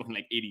Bassitt was throwing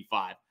like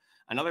 85.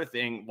 Another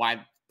thing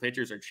why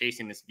pitchers are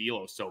chasing this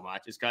velo so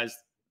much is because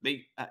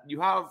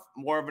you have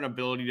more of an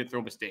ability to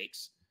throw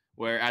mistakes.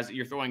 Whereas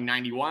you're throwing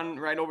 91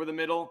 right over the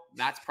middle,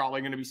 that's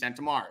probably going to be sent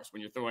to Mars.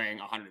 When you're throwing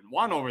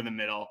 101 over the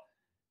middle,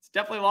 it's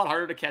definitely a lot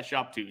harder to catch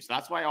up to. So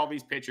that's why all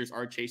these pitchers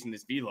are chasing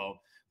this velo.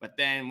 But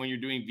then when you're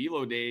doing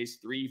velo days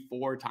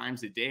 3-4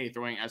 times a day,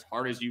 throwing as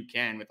hard as you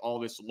can with all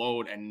this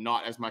load and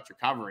not as much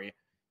recovery,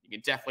 you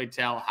can definitely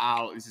tell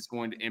how this is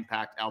going to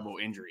impact elbow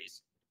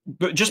injuries.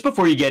 But just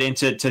before you get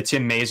into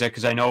Tim Mayza,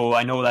 because I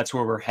know that's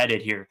where we're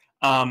headed here.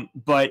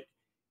 But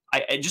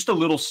I just a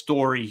little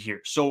story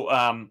here. So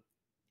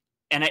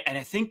and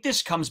I think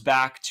this comes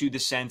back to the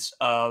sense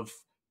of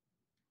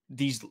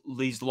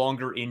these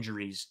longer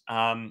injuries.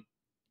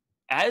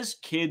 As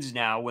kids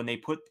now, when they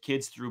put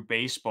kids through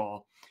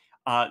baseball,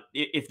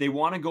 if they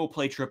want to go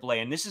play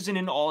AAA, and this isn't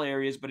in all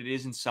areas, but it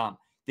is in some,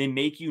 they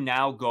make you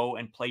now go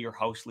and play your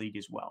house league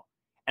as well.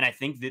 And I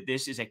think that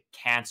this is a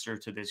cancer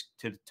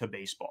to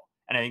baseball.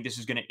 And I think this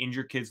is going to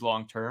injure kids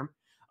long term.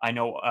 I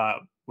know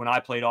when I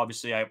played,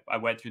 obviously, I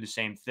went through the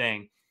same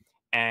thing.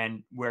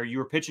 And where you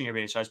were pitching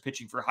every day, so I was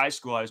pitching for high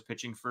school, I was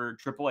pitching for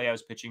AAA, I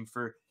was pitching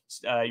for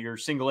your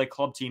single A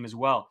club team as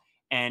well.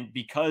 And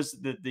because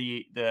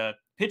the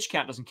pitch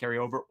count doesn't carry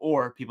over,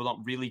 or people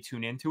don't really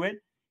tune into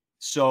it,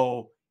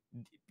 so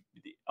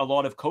a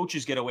lot of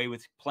coaches get away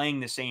with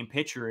playing the same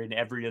pitcher in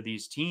every of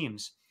these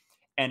teams.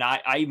 And I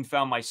even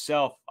found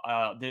myself,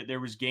 there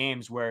was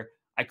games where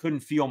I couldn't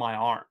feel my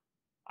arm.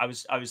 I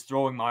was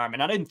throwing my arm,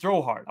 and I didn't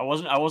throw hard. I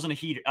wasn't a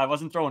heater. I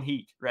wasn't throwing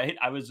heat, right?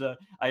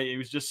 It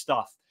was just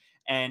stuff.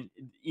 And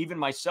even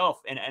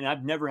myself, and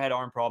I've never had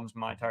arm problems in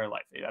my entire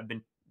life. I've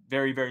been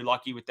very, very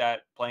lucky with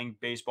that, playing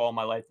baseball in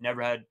my life,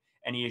 never had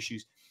any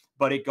issues.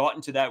 But it got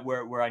into that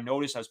where I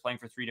noticed I was playing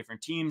for 3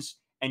 different teams,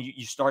 and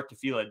you start to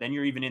feel it. Then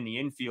you're even in the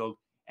infield,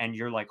 and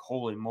you're like,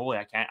 holy moly,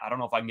 I don't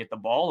know if I can get the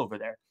ball over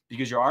there,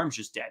 because your arm's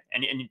just dead.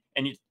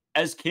 And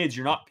as kids,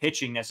 you're not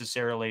pitching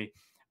necessarily,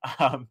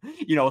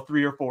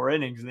 3 or 4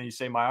 innings, and then you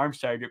say, my arm's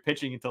tired. You're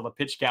pitching until the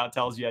pitch count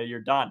tells you you're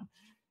done.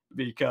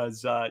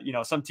 Because,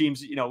 some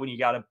teams, when you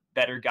got a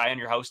better guy on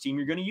your house team,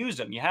 you're going to use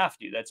them. You have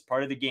to. That's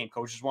part of the game.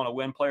 Coaches want to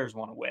win. Players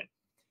want to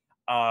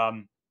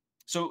win.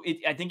 So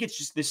I think it's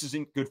just, this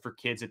isn't good for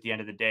kids at the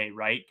end of the day,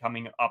 right?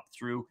 Coming up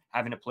through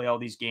having to play all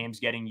these games,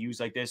 getting used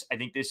like this. I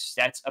think this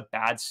sets a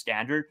bad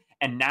standard.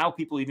 And now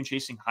people even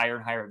chasing higher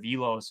and higher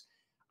velos.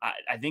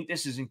 I think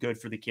this isn't good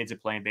for the kids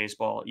that playing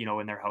baseball,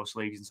 in their house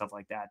leagues and stuff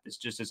like that. This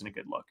just isn't a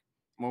good look.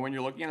 Well, when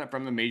you're looking at it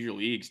from the major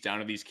leagues down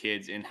to these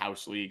kids in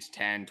house leagues,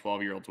 10,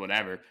 12-year-olds,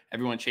 whatever,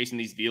 everyone chasing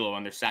these velo,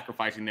 and they're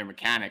sacrificing their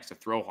mechanics to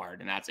throw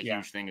hard. And that's a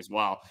huge thing as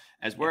well.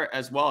 As well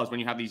as when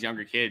you have these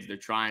younger kids, they're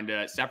trying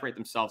to separate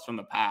themselves from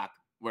the pack.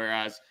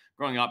 Whereas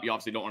growing up, you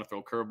obviously don't want to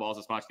throw curveballs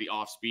as much. The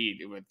off speed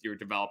with your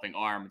developing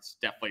arm, it's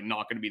definitely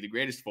not going to be the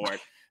greatest for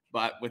it.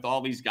 But with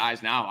all these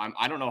guys now,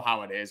 I don't know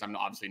how it is. I'm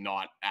obviously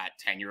not at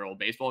 10-year-old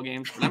baseball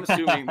games, but I'm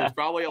assuming there's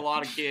probably a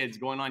lot of kids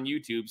going on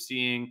YouTube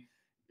seeing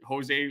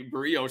Jose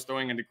Barrios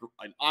throwing an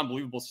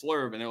unbelievable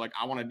slurve, and they're like,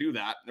 I want to do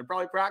that. They're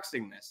probably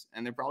practicing this,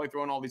 and they're probably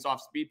throwing all these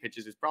off-speed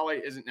pitches. It probably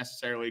isn't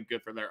necessarily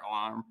good for their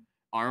arm.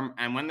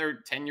 And when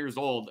they're 10 years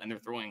old and they're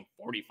throwing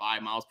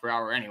 45 miles per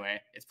hour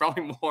anyway, it's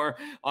probably more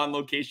on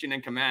location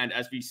and command,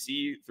 as we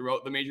see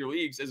throughout the major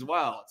leagues as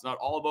well. It's not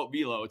all about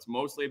velo. It's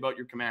mostly about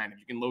your command. If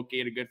you can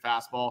locate a good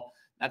fastball,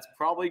 that's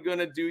probably going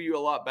to do you a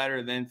lot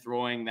better than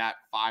throwing that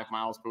 5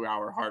 miles per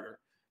hour harder.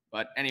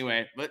 But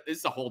anyway, this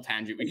is a whole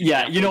tangent.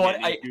 Yeah, you know what?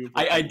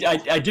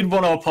 I did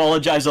want to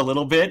apologize a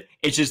little bit.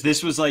 It's just,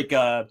 this was like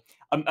a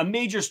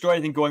major story,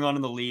 I think, going on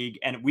in the league.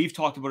 And we've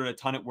talked about it a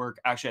ton at work.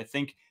 Actually, I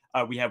think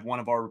we have one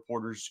of our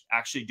reporters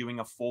actually doing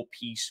a full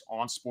piece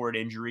on sport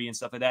injury and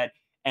stuff like that.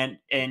 And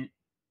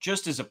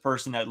just as a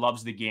person that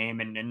loves the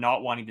game and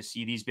not wanting to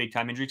see these big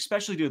time injuries,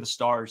 especially to the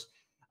stars,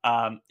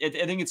 I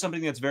think it's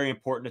something that's very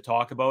important to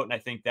talk about. And I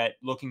think that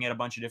looking at a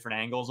bunch of different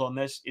angles on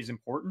this is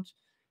important.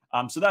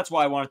 So that's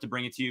why I wanted to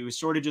bring it to you,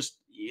 sort of just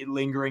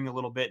lingering a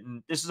little bit.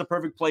 And this is a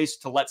perfect place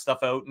to let stuff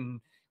out, and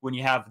when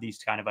you have these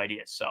kind of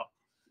ideas. So,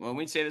 well,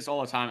 we say this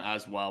all the time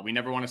as well. We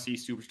never want to see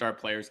superstar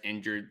players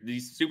injured.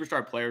 These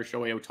superstar players,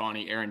 Shohei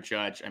Ohtani, Aaron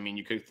Judge. I mean,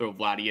 you could throw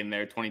Vladdy in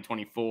there,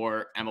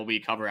 2024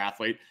 MLB cover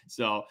athlete.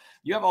 So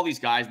you have all these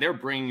guys. They're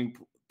bringing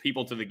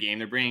people to the game.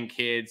 They're bringing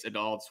kids,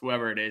 adults,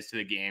 whoever it is, to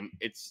the game.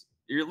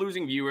 You're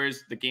losing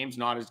viewers. The game's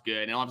not as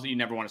good. And obviously, you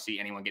never want to see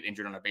anyone get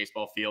injured on a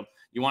baseball field.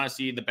 You want to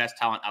see the best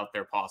talent out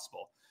there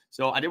possible.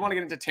 So I did want to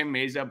get into Tim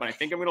Mayza, but I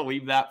think I'm going to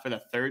leave that for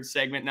the third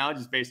segment now,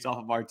 just based off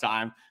of our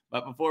time.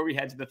 But before we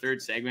head to the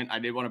third segment, I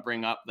did want to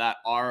bring up that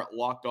our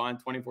Locked On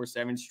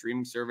 24/7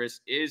 streaming service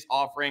is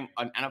offering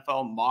an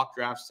NFL mock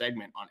draft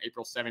segment on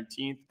April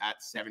 17th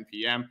at 7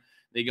 p.m.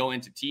 They go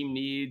into team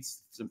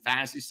needs, some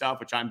fantasy stuff,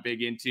 which I'm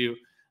big into.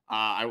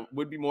 I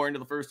would be more into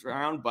the first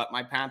round, but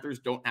my Panthers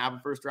don't have a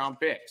first round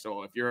pick.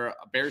 So if you're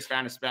a Bears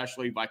fan,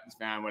 especially Vikings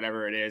fan,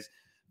 whatever it is,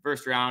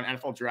 first round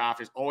NFL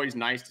draft is always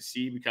nice to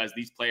see because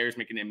these players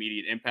make an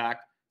immediate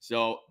impact.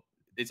 So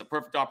it's a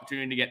perfect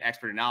opportunity to get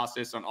expert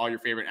analysis on all your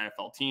favorite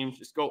NFL teams.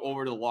 Just go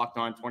over to the Locked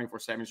On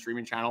 24/7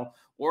 streaming channel,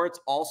 or it's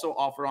also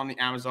offered on the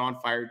Amazon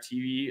Fire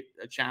TV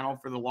channel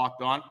for the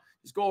Locked On.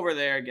 Just go over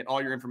there, get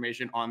all your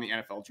information on the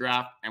NFL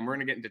draft, and we're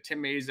going to get into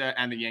Tim Mayza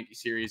and the Yankee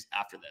series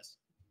after this.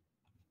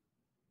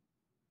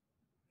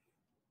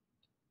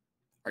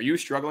 Are you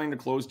struggling to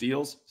close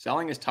deals?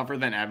 Selling is tougher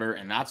than ever,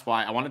 and that's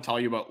why I want to tell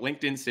you about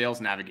LinkedIn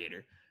Sales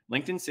Navigator.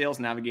 LinkedIn Sales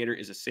Navigator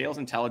is a sales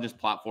intelligence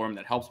platform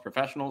that helps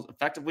professionals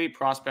effectively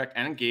prospect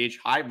and engage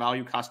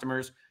high-value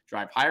customers,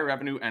 drive higher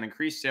revenue, and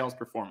increase sales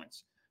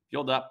performance.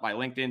 Fueled up by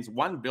LinkedIn's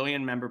 1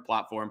 billion member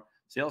platform,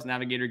 Sales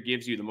Navigator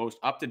gives you the most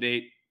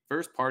up-to-date,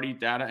 first-party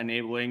data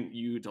enabling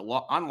you to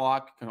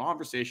unlock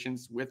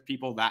conversations with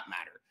people that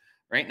matter.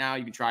 Right now,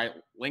 you can try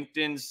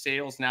LinkedIn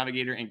Sales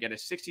Navigator and get a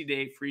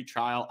 60-day free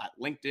trial at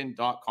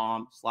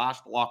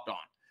linkedin.com/lockedon.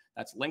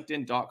 That's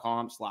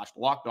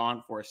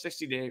linkedin.com/lockedon for a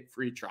 60-day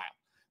free trial.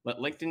 Let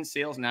LinkedIn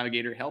Sales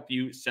Navigator help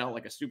you sell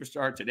like a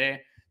superstar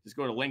today. Just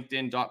go to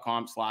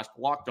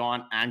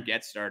linkedin.com/lockedon and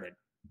get started.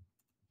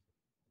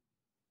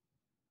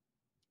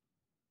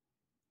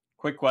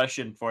 Quick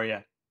question for you.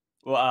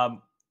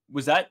 Well,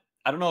 was that,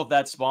 I don't know if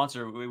that's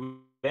sponsored.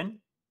 Win?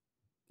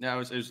 No, it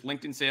was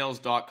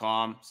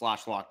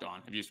linkedin.com/lockedon.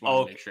 If you just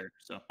want to make sure.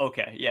 So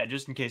okay, yeah,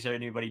 just in case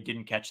anybody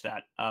didn't catch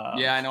that.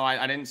 Yeah, I know.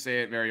 I didn't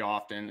say it very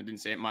often. I didn't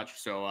say it much,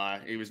 so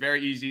it was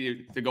very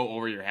easy to go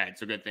over your head.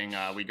 So good thing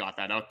we got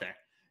that out there.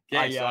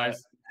 Okay,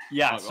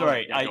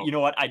 sorry. You know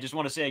what? I just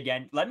want to say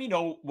again, let me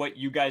know what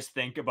you guys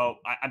think about.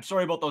 I'm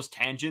sorry about those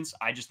tangents.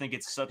 I just think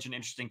it's such an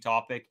interesting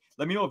topic.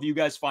 Let me know if you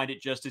guys find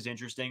it just as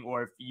interesting,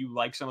 or if you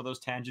like some of those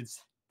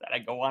tangents that I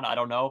go on. I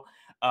don't know.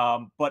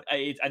 But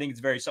I think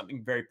it's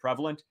something very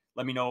prevalent.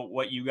 Let me know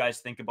what you guys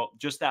think about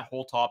just that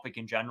whole topic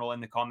in general in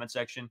the comment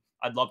section.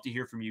 I'd love to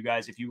hear from you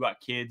guys. If you got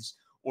kids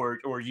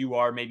or you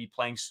are maybe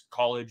playing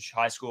college,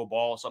 high school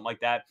ball, something like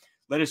that,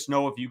 let us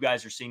know if you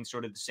guys are seeing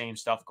sort of the same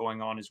stuff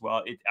going on as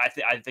well. I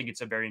think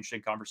it's a very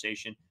interesting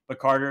conversation. But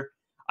Carter,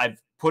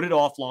 I've put it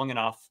off long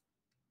enough.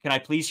 Can I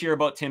please hear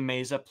about Tim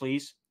Mayza,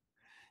 please?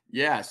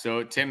 Yeah,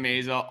 so Tim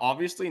Mayza,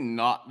 obviously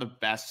not the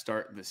best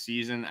start of the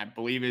season. I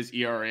believe his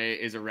ERA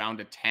is around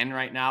a 10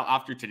 right now.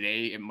 After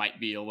today, it might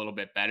be a little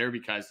bit better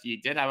because he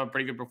did have a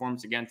pretty good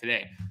performance again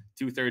today.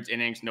 2/3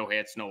 innings, no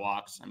hits, no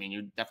walks. I mean,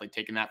 you're definitely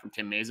taking that from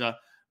Tim Mayza.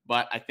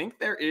 But I think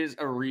there is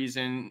a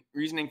reasoning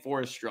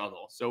for his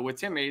struggle. So with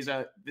Tim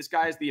Mayza, this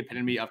guy is the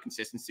epitome of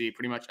consistency,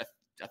 pretty much a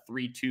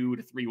 3.2 to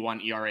 3.1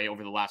 ERA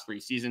over the last 3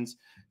 seasons.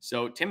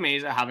 So Tim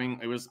Mayza I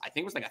think it was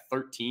like a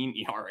 13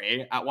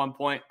 ERA at one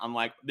point. I'm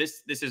like,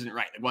 this isn't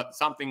right.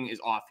 Something is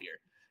off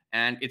here.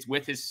 And it's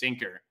with his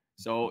sinker.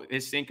 So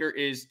his sinker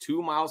is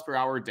 2 miles per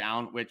hour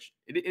down, which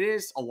it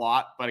is a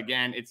lot. But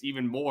again, it's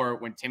even more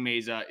when Tim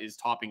Mayza is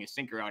topping his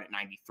sinker out at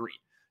 93.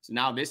 So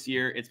now this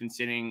year, it's been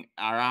sitting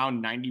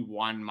around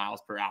 91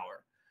 miles per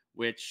hour,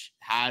 which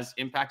has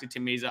impacted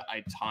Tim Mayza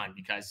a ton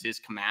because his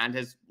command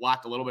has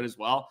lacked a little bit as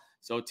well.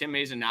 So Tim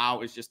Mayza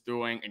now is just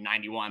throwing a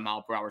 91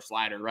 mile per hour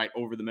slider right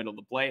over the middle of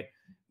the plate.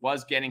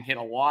 Was getting hit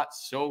a lot,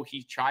 so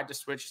he tried to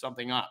switch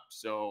something up.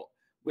 So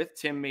with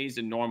Tim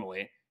Mayza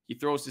normally, he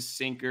throws his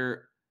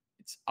sinker.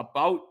 It's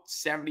about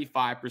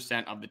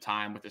 75% of the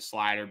time, with the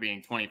slider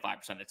being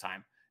 25% of the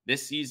time.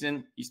 This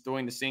season, he's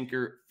throwing the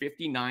sinker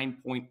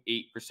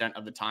 59.8%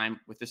 of the time,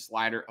 with the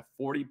slider of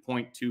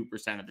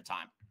 40.2% of the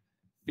time.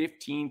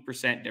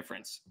 15%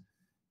 difference.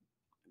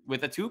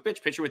 With a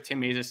 2-pitch pitcher with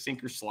Tim Mayza's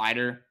sinker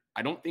slider,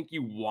 I don't think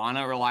you want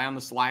to rely on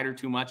the slider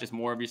too much. It's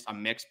more of just a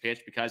mixed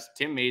pitch because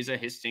Tim Mayza,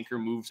 his sinker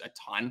moves a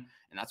ton,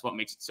 and that's what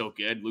makes it so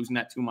good. Losing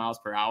that 2 miles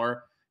per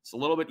hour, it's a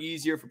little bit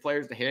easier for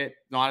players to hit,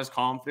 not as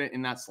confident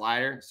in that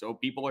slider. So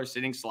people are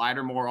sitting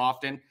slider more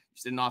often. You're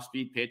sitting off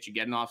speed pitch, you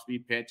get an off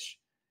speed pitch.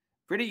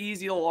 Pretty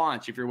easy to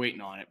launch if you're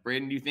waiting on it.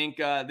 Braden, do you think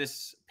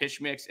this pitch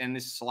mix and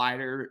this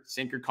slider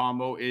sinker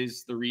combo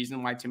is the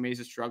reason why Tim Mayza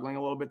is struggling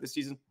a little bit this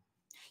season?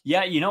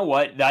 Yeah, you know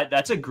what?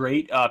 That's a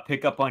great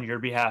pickup on your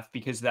behalf,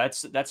 because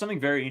that's something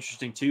very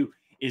interesting too.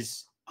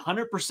 Is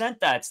 100%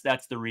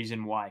 that's the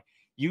reason why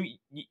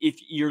if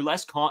you're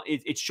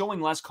it's showing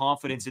less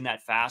confidence in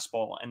that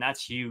fastball, and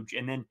that's huge.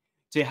 And then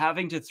to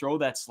having to throw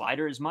that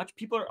slider as much,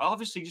 people are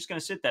obviously just going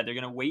to sit there. They're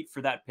going to wait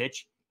for that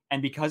pitch.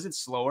 And because it's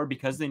slower,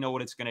 because they know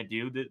what it's going to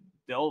do,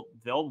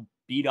 they'll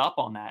beat up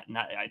on that. And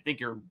I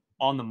think you're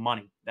on the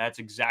money. That's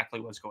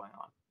exactly what's going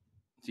on.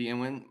 See, and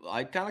when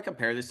I kind of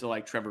compare this to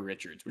like Trevor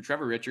Richards, with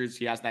Trevor Richards,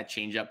 he has that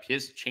changeup.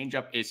 His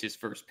changeup is his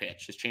first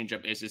pitch. His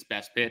changeup is his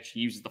best pitch. He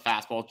uses the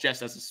fastball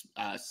just as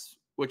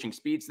switching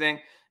speeds thing.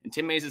 And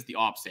Tim Mayza is the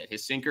opposite.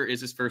 His sinker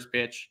is his first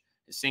pitch.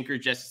 His sinker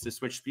just is to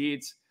switch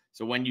speeds.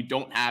 So when you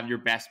don't have your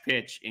best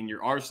pitch in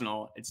your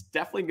arsenal, it's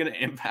definitely going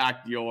to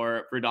impact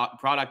your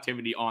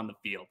productivity on the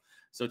field.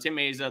 So Tim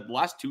Mayza, the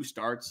last 2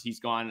 starts,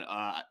 he's gone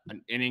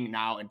an inning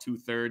now and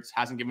 2/3,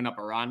 hasn't given up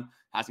a run,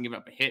 hasn't given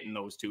up a hit in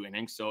those 2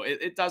 innings. So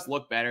it does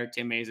look better.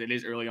 Tim Mayza, it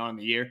is early on in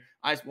the year.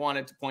 I just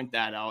wanted to point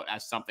that out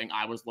as something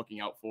I was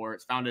looking out for.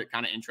 It's found it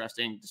kind of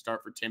interesting to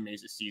start for Tim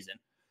Mayza's season.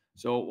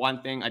 So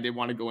one thing I did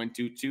want to go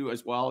into too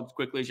as well,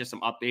 quickly, is just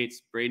some updates.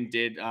 Braden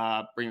did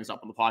bring this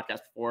up on the podcast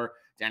before.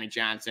 Danny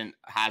Jansen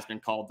has been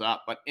called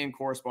up, but in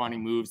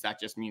corresponding moves, that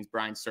just means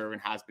Brian Serven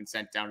has been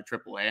sent down to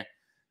AAA.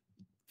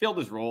 Filled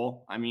his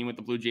role. I mean, with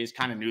the Blue Jays,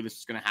 kind of knew this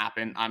was going to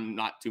happen. I'm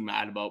not too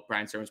mad about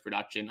Brian Serven's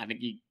production. I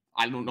think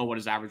I don't know what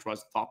his average was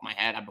at the top of my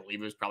head. I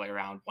believe it was probably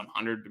around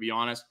 100, to be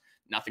honest.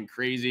 Nothing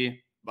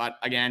crazy. But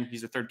again,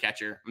 he's a third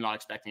catcher. I'm not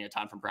expecting a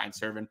ton from Brian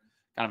Serven.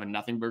 Kind of a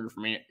nothing burger for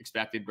me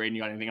expected. Braden,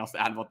 you got anything else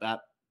to add about that?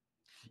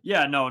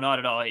 Yeah, no, not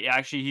at all.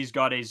 Actually, he's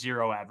got a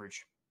 0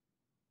 average.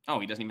 Oh,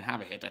 he doesn't even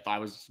have a hit. I thought I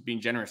was being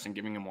generous and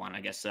giving him one.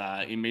 I guess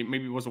he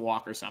maybe it was a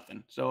walk or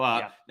something.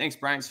 So Thanks,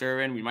 Brian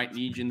Serven. We might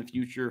need you in the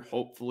future.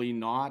 Hopefully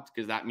not,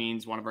 because that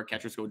means one of our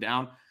catchers go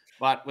down.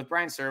 But with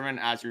Brian Serven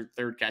as your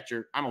third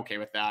catcher, I'm okay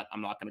with that.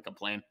 I'm not going to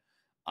complain.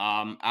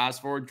 As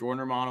for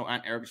Jordan Romano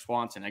and Eric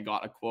Swanson, I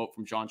got a quote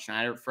from John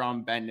Schneider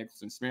from Ben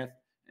Nicholson-Smith.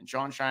 And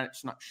John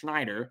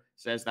Schneider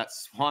says that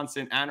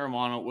Swanson and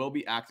Romano will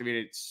be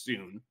activated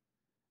soon,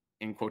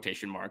 in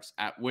quotation marks,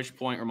 at which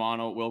point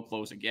Romano will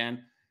close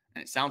again.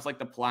 And it sounds like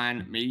the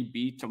plan may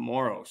be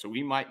tomorrow. So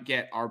we might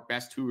get our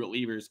best 2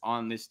 relievers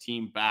on this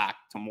team back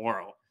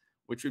tomorrow,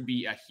 which would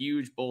be a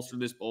huge bolster to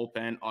this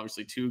bullpen.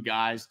 Obviously, 2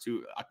 guys,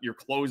 your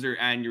closer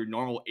and your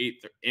normal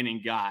 8th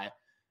inning guy.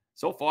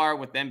 So far,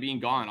 with them being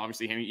gone,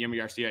 obviously, Yimi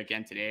Garcia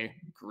again today,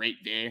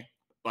 great day.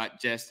 But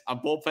just a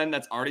bullpen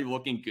that's already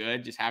looking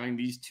good, just having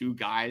these 2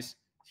 guys,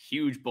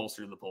 huge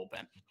bolster to the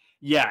bullpen.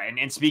 Yeah,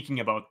 and speaking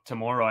about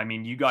tomorrow, I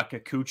mean, you got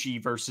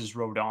Kikuchi versus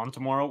Rodon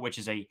tomorrow, which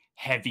is a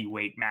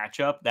heavyweight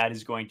matchup. That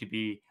is going to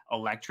be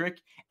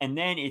electric. And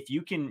then if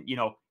you can,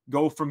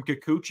 go from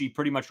Kikuchi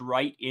pretty much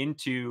right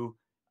into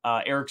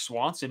Eric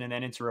Swanson and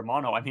then into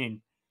Romano, I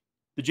mean,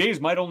 the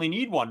Jays might only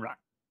need 1 run.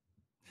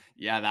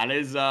 Yeah, that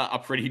is a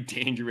pretty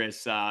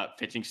dangerous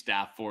pitching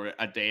staff for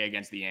a day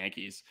against the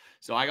Yankees.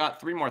 So I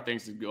got 3 more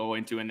things to go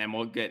into, and then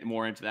we'll get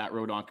more into that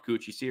Rodon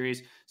Kikuchi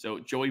series. So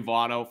Joey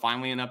Votto,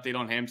 finally an update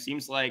on him.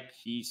 Seems like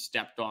he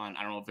stepped on,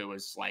 I don't know if it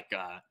was like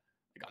a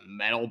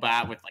metal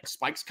bat with like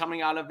spikes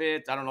coming out of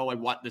it. I don't know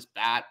what this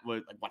bat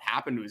was, like what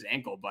happened to his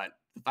ankle, but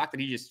the fact that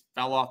he just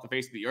fell off the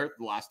face of the earth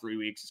the last 3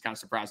 weeks is kind of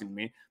surprising to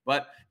me.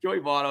 But Joey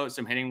Votto,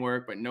 some hitting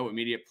work, but no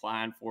immediate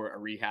plan for a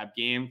rehab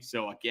game.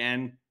 So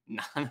again,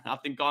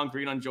 nothing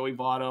concrete on Joey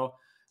Votto.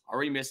 Are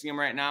we missing him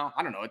right now?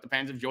 I don't know. It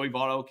depends if Joey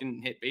Votto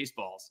can hit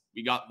baseballs.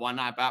 We got 1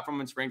 at-bat from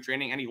him in spring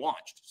training, and he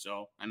launched.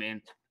 So, I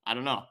mean, I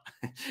don't know.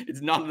 It's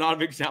not a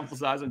big sample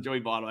size on Joey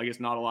Votto. I guess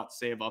not a lot to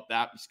say about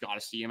that. We just got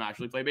to see him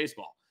actually play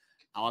baseball.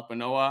 Alek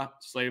Manoah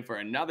slated for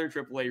another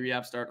AAA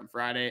rehab start on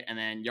Friday. And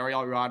then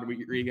Yariel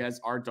Rodriguez,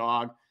 our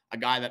dog, a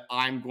guy that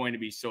I'm going to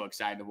be so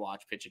excited to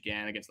watch pitch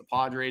again against the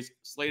Padres,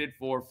 slated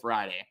for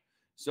Friday.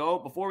 So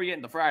before we get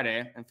into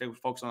Friday and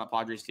focus on the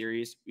Padres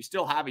series, we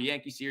still have a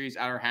Yankee series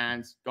at our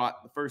hands.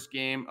 Got the first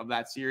game of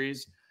that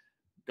series.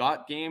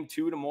 Got game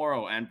 2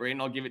 tomorrow. And Braden,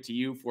 I'll give it to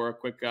you for a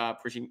quick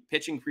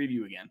pitching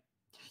preview again.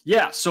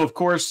 Yeah, so of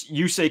course,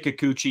 Yusei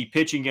Kikuchi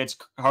pitching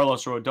against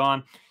Carlos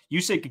Rodon.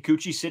 Yusei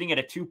Kikuchi sitting at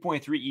a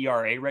 2.3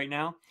 ERA right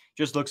now.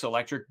 Just looks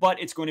electric,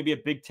 but it's going to be a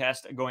big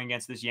test going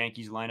against this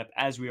Yankees lineup.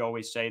 As we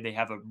always say, they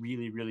have a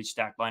really, really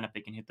stacked lineup.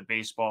 They can hit the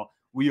baseball.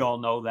 We all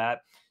know that.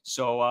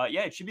 So,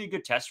 it should be a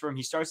good test for him.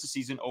 He starts the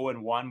season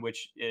 0-1,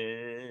 which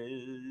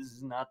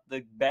is not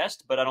the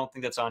best, but I don't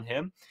think that's on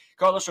him.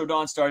 Carlos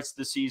Rodon starts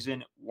the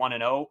season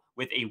 1-0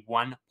 with a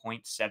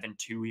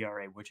 1.72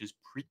 ERA, which is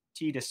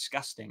pretty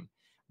disgusting.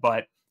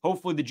 But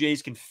hopefully the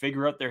Jays can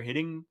figure out their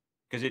hitting,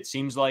 because it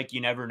seems like you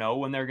never know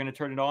when they're going to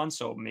turn it on.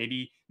 So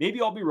maybe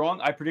I'll be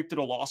wrong. I predicted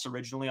a loss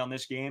originally on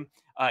this game,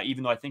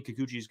 even though I think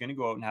Kikuchi is going to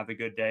go out and have a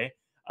good day.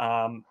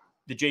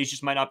 The Jays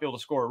just might not be able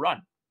to score a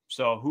run.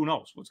 So who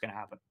knows what's going to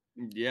happen.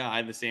 Yeah, I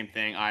had the same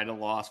thing. I had a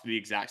loss for the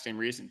exact same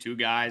reason. 2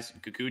 guys.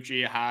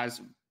 Kikuchi has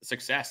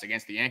success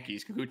against the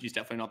Yankees. Kikuchi's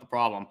definitely not the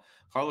problem.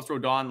 Carlos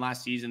Rodon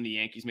last season, the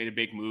Yankees made a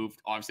big move.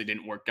 Obviously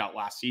didn't work out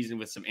last season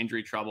with some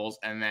injury troubles.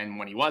 And then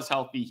when he was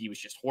healthy, he was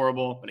just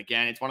horrible. But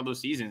again, it's one of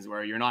those seasons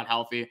where you're not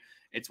healthy.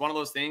 It's one of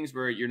those things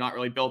where you're not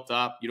really built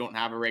up. You don't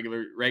have a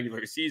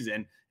regular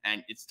season.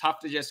 And it's tough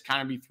to just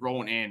kind of be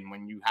thrown in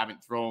when you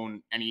haven't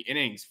thrown any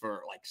innings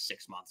for like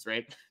 6 months,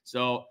 right?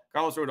 So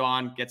Carlos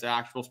Rodon gets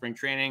actual spring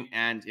training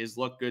and is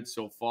looked good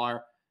so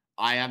far.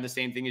 I have the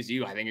same thing as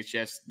you. I think it's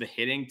just the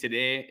hitting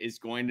today is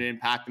going to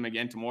impact them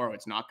again tomorrow.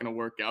 It's not going to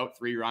work out.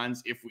 3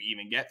 runs, if we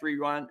even get 3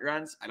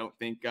 runs. I don't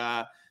think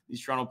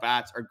these Toronto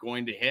bats are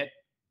going to hit.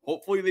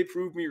 Hopefully they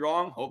prove me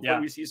wrong. Hopefully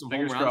we see some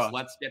home runs. Crossed.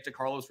 Let's get to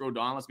Carlos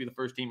Rodon. Let's be the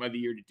first team of the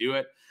year to do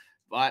it.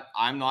 But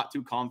I'm not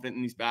too confident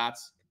in these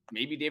bats.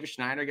 maybe David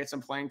Schneider gets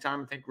some playing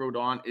time. I think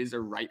Rodon is a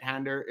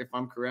right-hander, if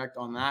I'm correct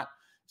on that.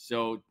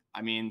 So,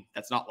 I mean,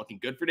 that's not looking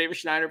good for David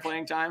Schneider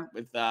playing time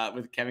with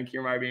Kevin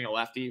Kiermaier being a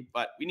lefty.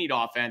 But we need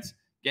offense.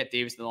 Get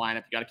Davis in the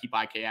lineup. You got to keep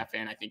IKF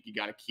in. I think you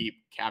got to keep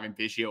Kevin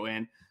Biggio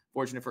in.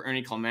 Fortunate for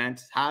Ernie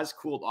Clement. Has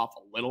cooled off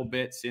a little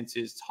bit since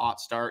his hot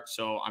start.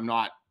 So I'm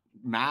not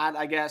mad,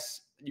 I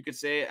guess you could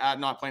say, at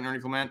not playing Ernie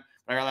Clement.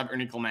 But I'd rather have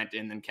Ernie Clement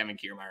in than Kevin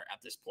Kiermaier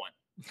at this point.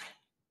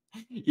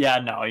 Yeah,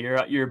 no,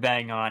 you're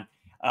bang on.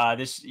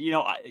 This,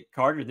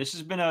 Carter, this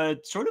has been a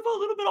sort of a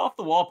little bit off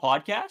the wall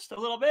podcast, a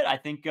little bit. I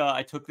think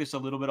I took this a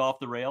little bit off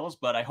the rails,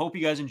 but I hope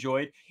you guys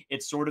enjoyed.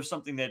 It's sort of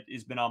something that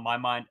has been on my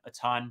mind a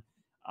ton.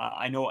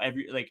 I know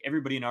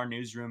everybody in our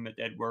newsroom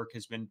at work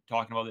has been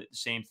talking about the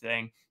same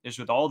thing. Just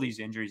with all these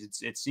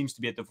injuries, it seems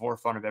to be at the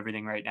forefront of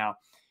everything right now.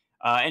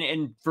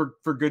 And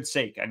for good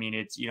sake. I mean,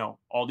 it's,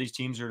 all these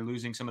teams are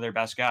losing some of their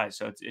best guys,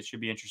 so it should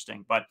be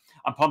interesting. But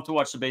I'm pumped to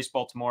watch the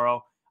baseball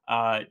tomorrow.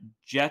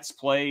 Jets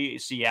play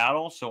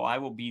Seattle, so I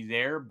will be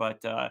there.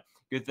 But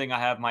good thing I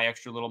have my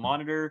extra little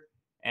monitor,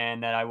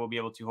 and that I will be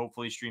able to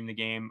hopefully stream the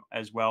game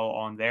as well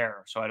on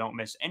there, so I don't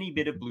miss any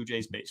bit of Blue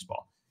Jays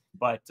baseball.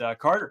 But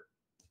Carter,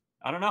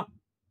 I don't know.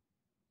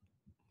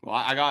 Well,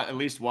 I got at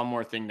least one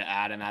more thing to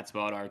add, and that's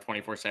about our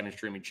 24/7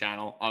 streaming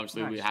channel.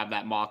 Obviously, Nice. we have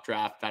that mock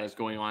draft that is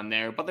going on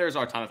there, but there's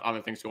a ton of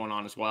other things going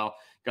on as well.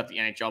 Got the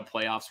NHL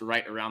playoffs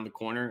right around the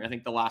corner. I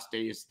think the last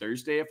day is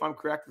Thursday, if I'm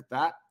correct with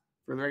that,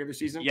 for the regular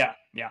season. Yeah.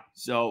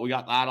 So we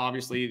got that,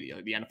 obviously,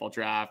 the NFL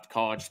draft,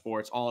 college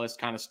sports, all this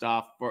kind of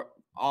stuff. For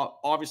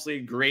obviously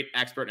great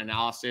expert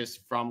analysis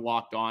from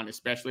Locked On,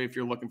 especially if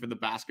you're looking for the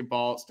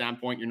basketball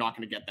standpoint. You're not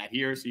going to get that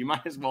here, so you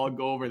might as well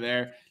go over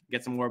there,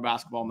 get some more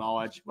basketball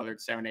knowledge, whether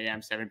it's 7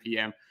 a.m., 7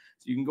 p.m.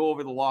 So you can go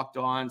over the Locked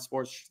On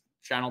Sports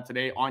channel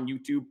today on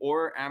YouTube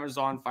or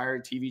Amazon Fire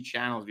TV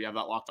channels. We have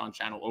that Locked On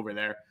channel over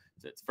there.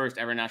 It's the first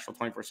ever national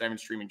 24/7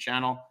 streaming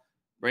channel.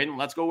 Braden,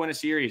 let's go win a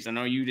series. I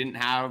know you didn't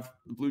have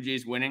the Blue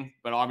Jays winning,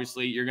 but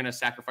obviously you're going to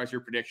sacrifice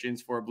your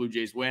predictions for a Blue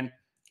Jays win.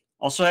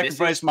 I'll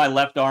sacrifice my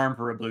left arm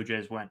for a Blue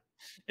Jays win.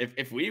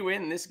 If we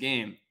win this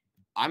game,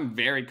 I'm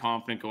very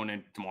confident going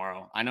in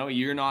tomorrow. I know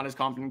you're not as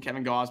confident in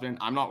Kevin Gausman.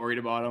 I'm not worried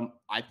about him.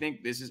 I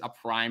think this is a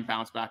prime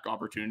bounce back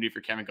opportunity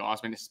for Kevin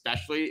Gausman,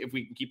 especially if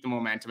we can keep the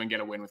momentum and get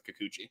a win with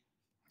Kikuchi.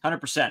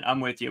 100%. I'm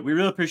with you. We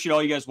really appreciate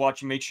all you guys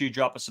watching. Make sure you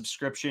drop a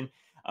subscription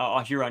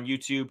here on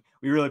YouTube.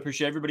 We really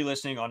appreciate everybody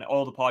listening on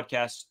all the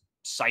podcast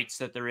sites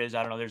that there is.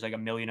 I don't know. There's like a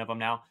million of them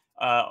now.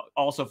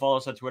 Also follow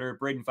us on Twitter,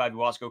 Braden5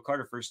 Wasco,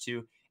 Carter First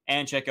 2,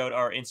 and check out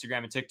our Instagram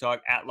and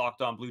TikTok at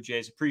Locked On Blue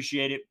Jays.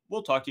 Appreciate it.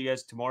 We'll talk to you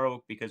guys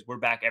tomorrow because we're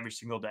back every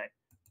single day.